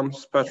held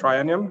once per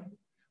triennium,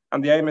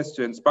 and the aim is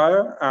to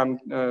inspire and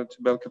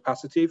to build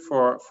capacity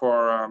for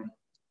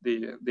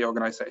the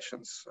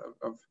organizations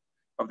of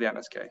the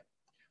NSK,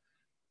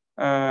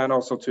 and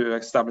also to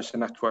establish a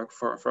network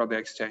for the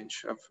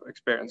exchange of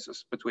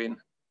experiences between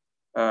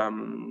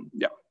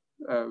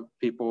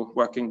people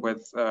working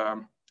with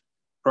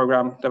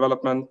program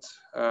development,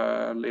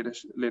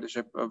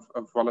 leadership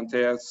of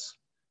volunteers,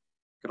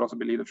 could also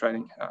be leader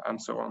training,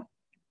 and so on.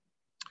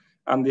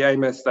 And the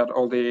aim is that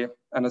all the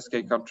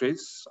NSK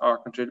countries are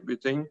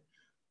contributing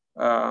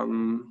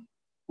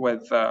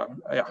with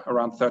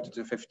around 30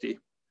 to 50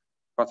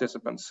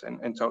 participants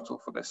in total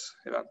for this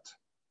event.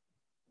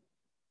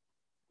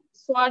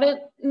 Så det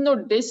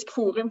Nordisk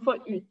Forum for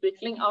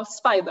Utvikling av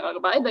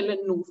Speiderarbeid,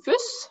 eller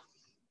NOFUS.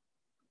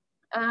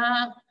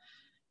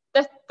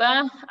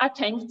 Dette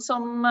tenkt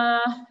som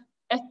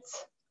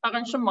et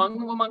arrangement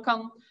hvor man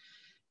kan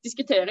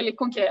diskutere litt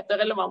konkrete,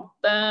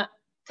 relevante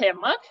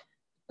temaer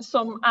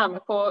som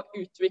med på å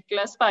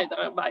utvikle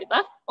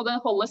speiderarbeidet, og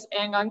det holdes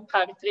en gang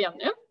per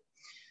triennium.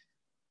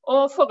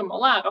 Og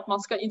formålet at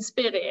man skal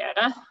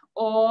inspirere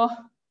og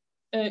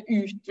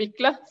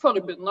utvikle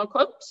forbundene og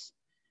korps.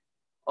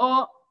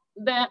 Og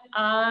det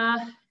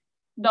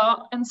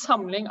da en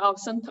samling av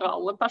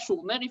sentrale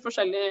personer i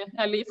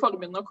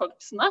forbundene og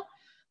korpsene,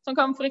 som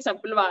kan for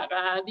eksempel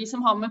være de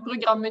som har med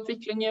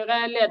programutvikling å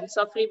gjøre, ledelse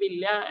av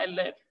frivillige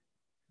eller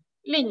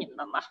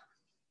lignende.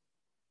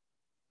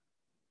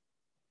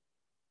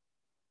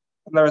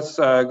 There is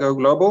Go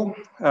Global.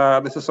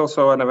 This is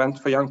also an event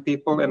for young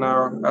people in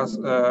our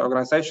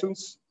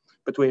organizations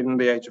between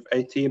the age of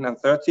 18 and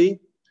 30.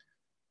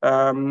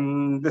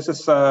 This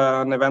is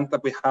an event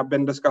that we have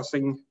been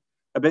discussing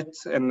a bit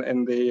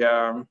in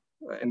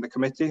the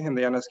committee in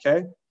the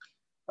NSK,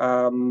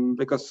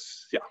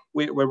 because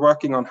we're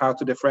working on how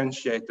to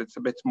differentiate it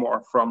a bit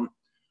more from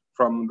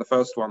the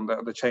first one,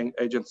 the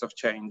agents of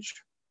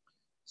change.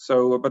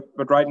 So,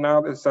 but right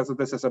now it says that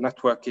this is a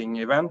networking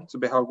event to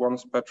be held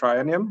once per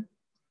triennium,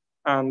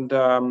 and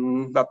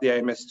that the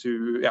aim is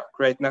to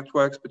create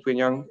networks between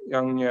young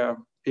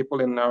people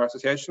in our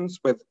associations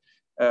with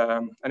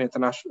an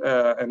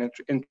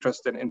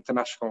interest in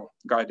international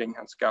guiding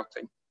and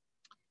scouting,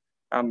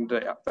 and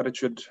that it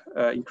should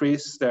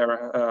increase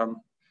their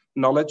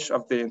knowledge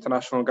of the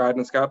international guide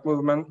and scout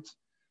movement,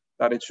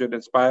 that it should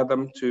inspire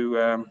them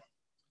to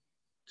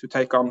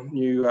take on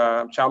new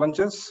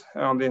challenges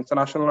on the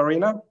international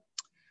arena,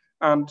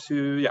 and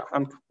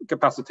and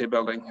capacity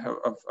building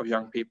of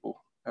young people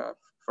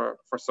for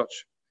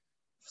such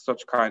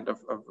kind of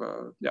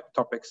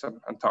topics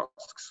and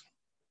tasks.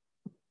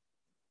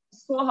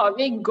 Så har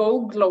vi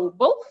Go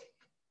Global,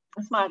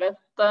 som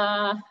et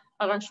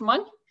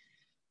arrangement.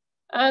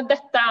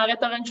 Dette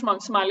et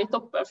arrangement som litt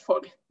oppe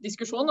for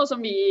diskusjon, og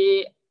som vi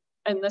i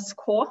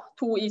NSK,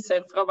 2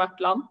 IC-er fra hvert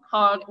land,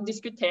 har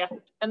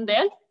diskutert en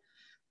del.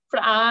 For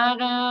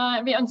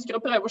vi ønsker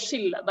å prøve å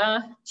skille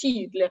det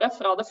tydeligere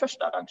fra det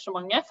første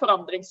arrangementet,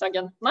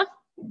 forandringsagentene.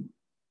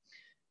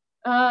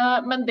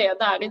 Men det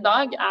i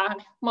dag på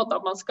en måte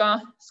at man skal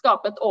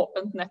skape et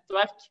åpent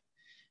nettverk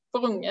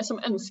for unge som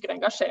ønsker å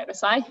engasjere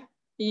seg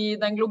i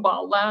den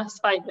globale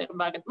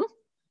speiderverden.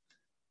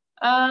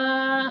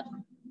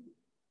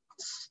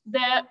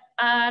 Det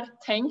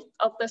tenkt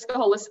at det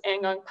skal holdes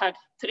en gang per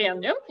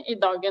triennium i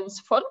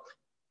dagens form.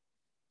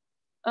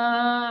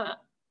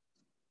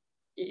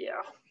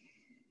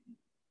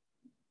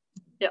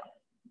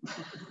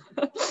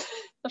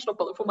 slå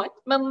på det for meg.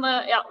 Men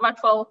ja, I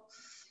hvert fall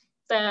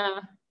det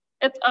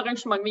et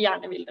arrangement vi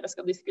gjerne vil dere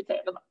skal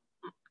diskutere da.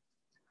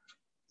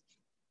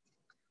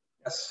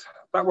 Yes,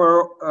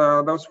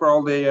 those were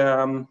all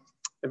the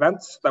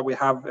events that we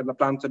have in the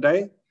plan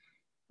today.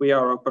 We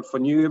are open for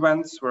new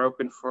events. We're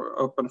open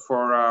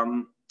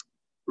for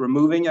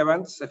removing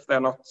events if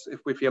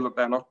we feel that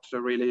they're not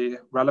really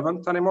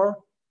relevant anymore,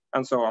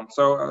 and so on.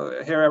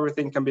 So here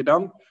everything can be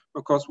done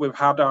because we've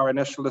had our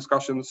initial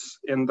discussions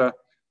in the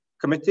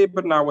committee,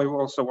 but now we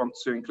also want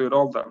to include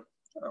all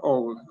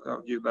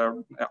of you,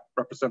 the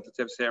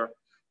representatives here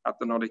at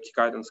the Nordic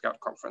Guidance Scout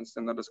Conference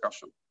in the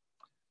discussion.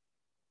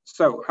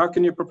 So how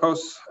can you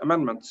propose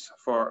amendments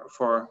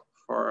for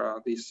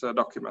these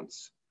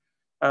documents?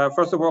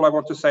 First of all, I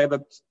want to say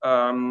that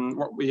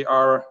what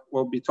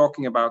we'll be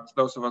talking about,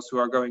 those of us who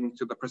are going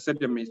to the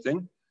Presidium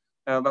meeting,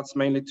 that's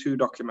mainly two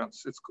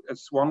documents.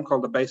 It's one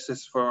called the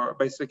Basis for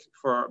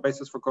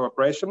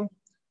Cooperation,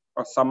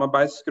 or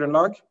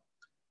Samarbeidsgrunnlag,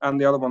 and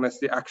the other one is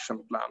the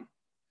Action Plan.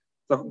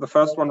 The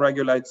first one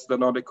regulates the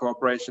Nordic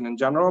cooperation in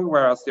general,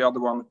 whereas the other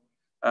one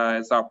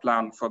is our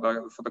plan for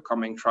the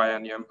coming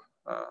triennium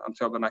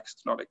until the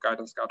next Nordic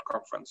Guidance Scout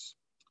Conference.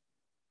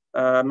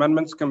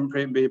 Amendments can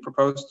be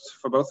proposed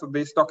for both of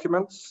these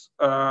documents,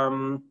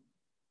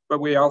 but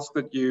we ask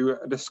that you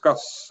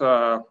discuss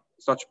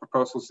such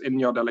proposals in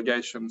your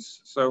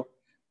delegations. So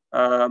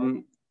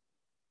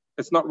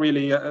it's not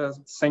really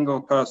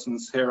single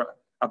persons here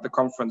at the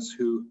conference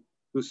who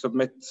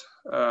submit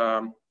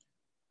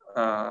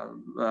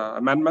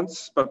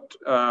amendments, but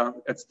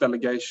it's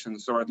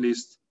delegations, or at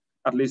least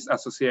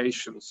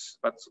associations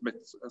that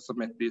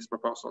submit these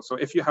proposals. So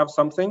if you have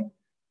something,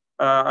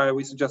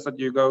 we suggest that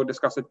you go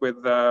discuss it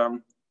with the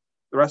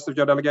rest of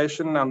your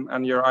delegation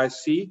and your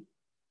IC,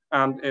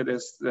 and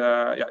it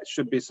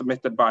should be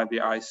submitted by the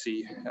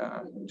IC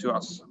to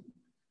us.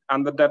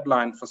 And the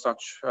deadline for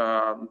such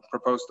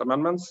proposed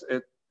amendments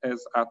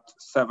is at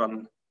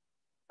 7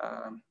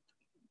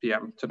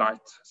 p.m.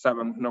 tonight,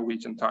 7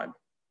 Norwegian time.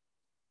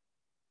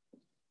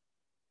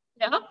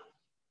 Ja,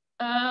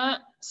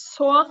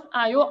 så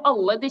jo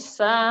alle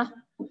disse,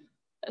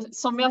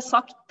 som vi har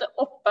sagt,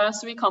 oppe,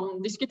 så vi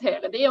kan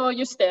diskutere de og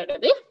justere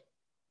de.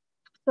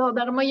 Så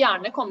dere må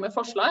gjerne komme med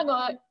forslag,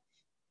 og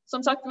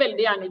som sagt,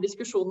 veldig gjerne i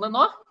diskusjonene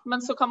nå,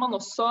 men så kan man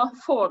også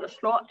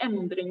foreslå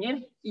endringer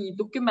i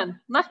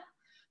dokumentene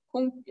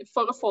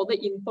for å få det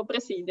inn på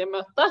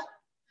presidiemøtet.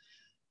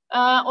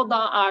 Og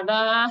da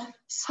det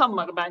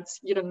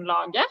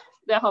samarbeidsgrunnlaget,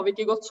 det har vi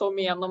ikke gått så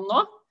mye gjennom nå,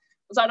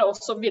 og så det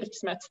også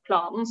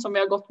virksomhetsplanen som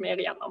vi har gått mer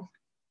gjennom.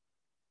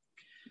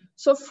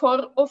 Så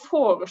for å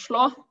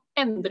foreslå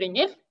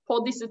endringer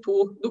på disse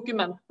to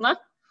dokumentene,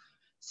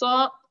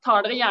 så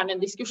tar dere gjerne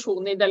en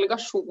diskusjon i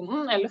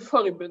delegasjonen eller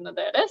forbundet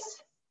deres,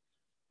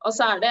 og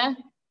så det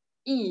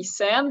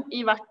IC-en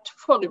i hvert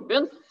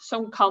forbund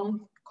som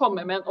kan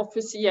komme med en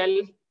offisiell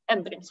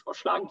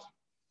endringsforslag.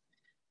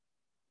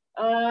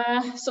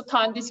 Så ta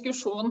en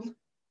diskusjon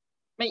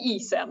med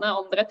IC-ene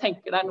om dere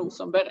tenker det noe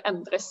som bør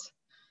endres.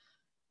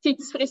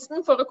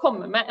 Tidsfristen for å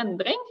komme med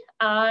endring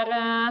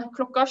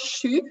klokka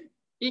 7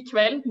 i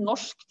kveld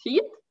norsk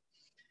tid.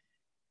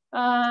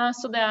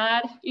 Så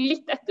det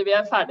litt etter vi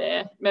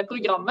ferdig med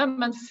programmet,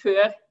 men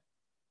før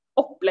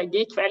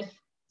opplegget i kveld.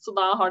 Så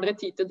da har dere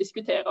tid til å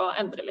diskutere og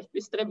endre litt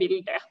hvis dere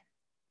vil det.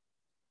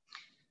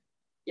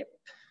 Yep.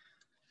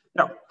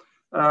 Yeah.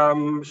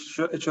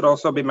 It should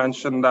also be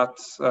mentioned that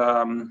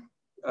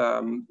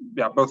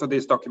both of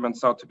these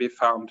documents are to be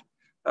found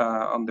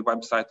on the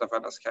website of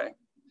NSK.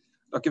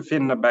 Dere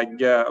finner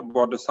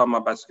både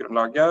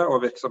samarbeidsgrunnlaget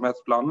og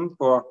virksomhetsplanen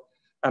på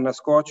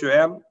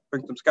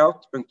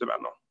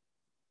nsk21.scout.no.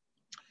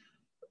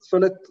 So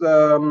litt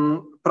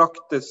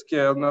praktisk,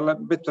 a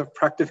bit of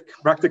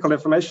practical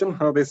information,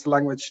 how this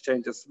language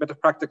changes, a bit of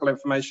practical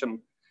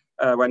information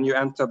when you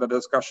enter the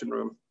discussion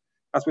room.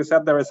 As we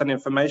said, there is an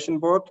information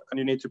board and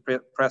you need to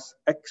press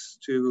X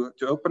to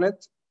open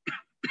it.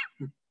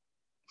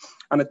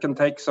 And it can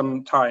take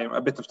some time,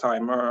 a bit of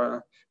time,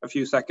 or a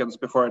few seconds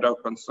before it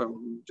opens.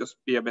 So just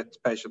be a bit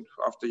patient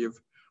after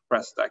you've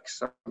pressed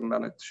X, and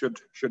then it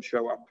should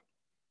show up.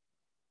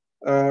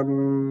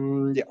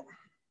 Yeah.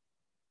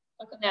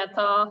 Da kan jeg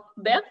ta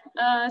det,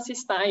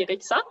 siste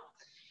Eirik sa.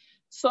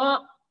 Så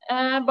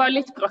bare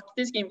litt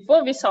praktisk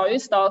info. Vi sa jo i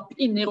stad at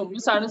inne i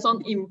rommet så det en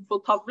sånn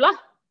infotavle.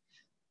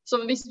 Så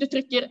hvis du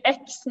trykker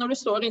X når du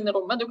står inne i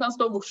rommet, du kan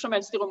stå hvor som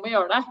helst i rommet og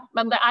gjøre det.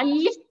 Men det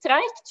litt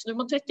tregt, så du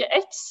må trykke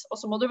X, og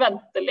så må du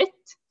vente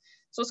litt,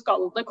 så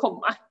skal det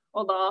komme.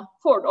 Og da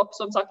får du opp,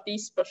 som sagt, de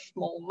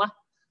spørsmålene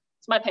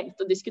som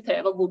tenkt å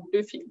diskutere, og hvor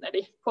du finner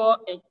de på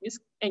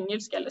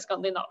engelsk eller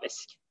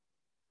skandinavisk.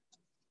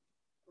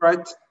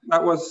 Right,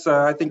 that was,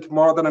 I think,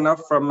 more than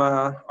enough from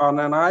Arne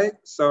and I.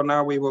 So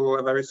now we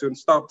will very soon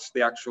start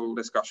the actual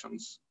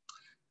discussions.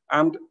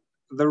 And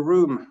the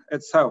room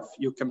itself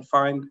you can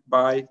find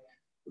by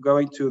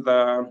going to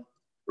the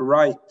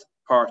right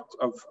part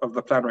of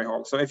the plenary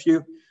hall. So if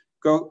you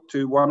go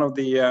to one of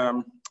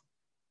the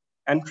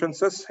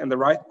entrances in the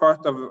right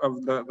part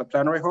of the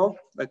plenary hall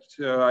that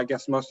I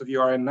guess most of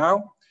you are in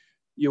now,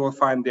 you will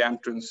find the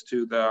entrance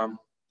to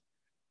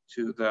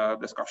the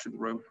discussion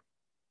room.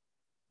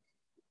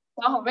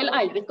 Da har vel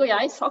Eirik og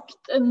jeg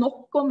sagt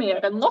nok og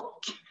mer enn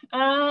nok,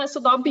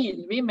 så da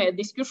begynner vi med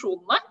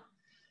diskusjonene.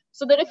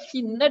 Så dere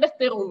finner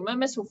dette rommet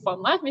med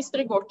sofaene hvis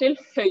dere går til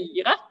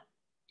høyre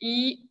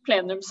i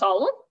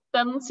plenumsalen,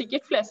 den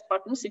sikkert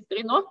flestparten sitter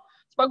i nå.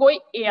 Så bare gå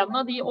i en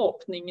av de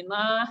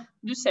åpningene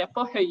du ser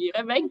på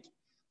høyre vegg,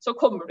 så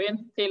kommer du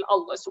inn til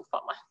alle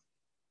sofaene.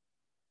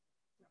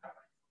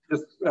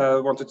 Just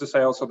wanted to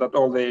say also that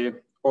all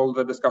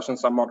the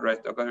discussions are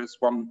moderated. There is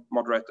one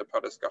moderator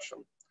per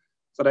discussion.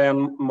 Så det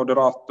en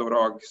moderator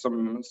også,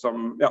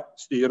 som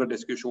styrer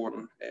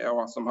diskusjonen,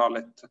 og som har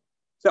litt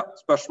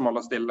spørsmål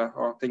å stille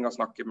og ting å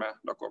snakke med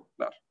dere om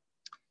der.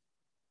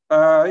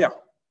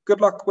 Good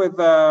luck with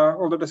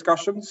all the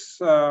discussions.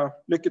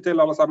 Lykke til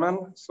alle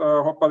sammen,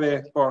 så håper vi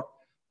på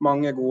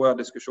mange gode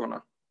diskusjoner.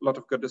 A lot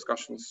of good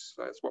discussions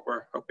is what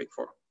we're hoping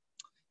for.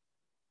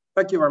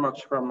 Thank you very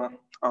much from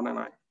Anne and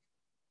I.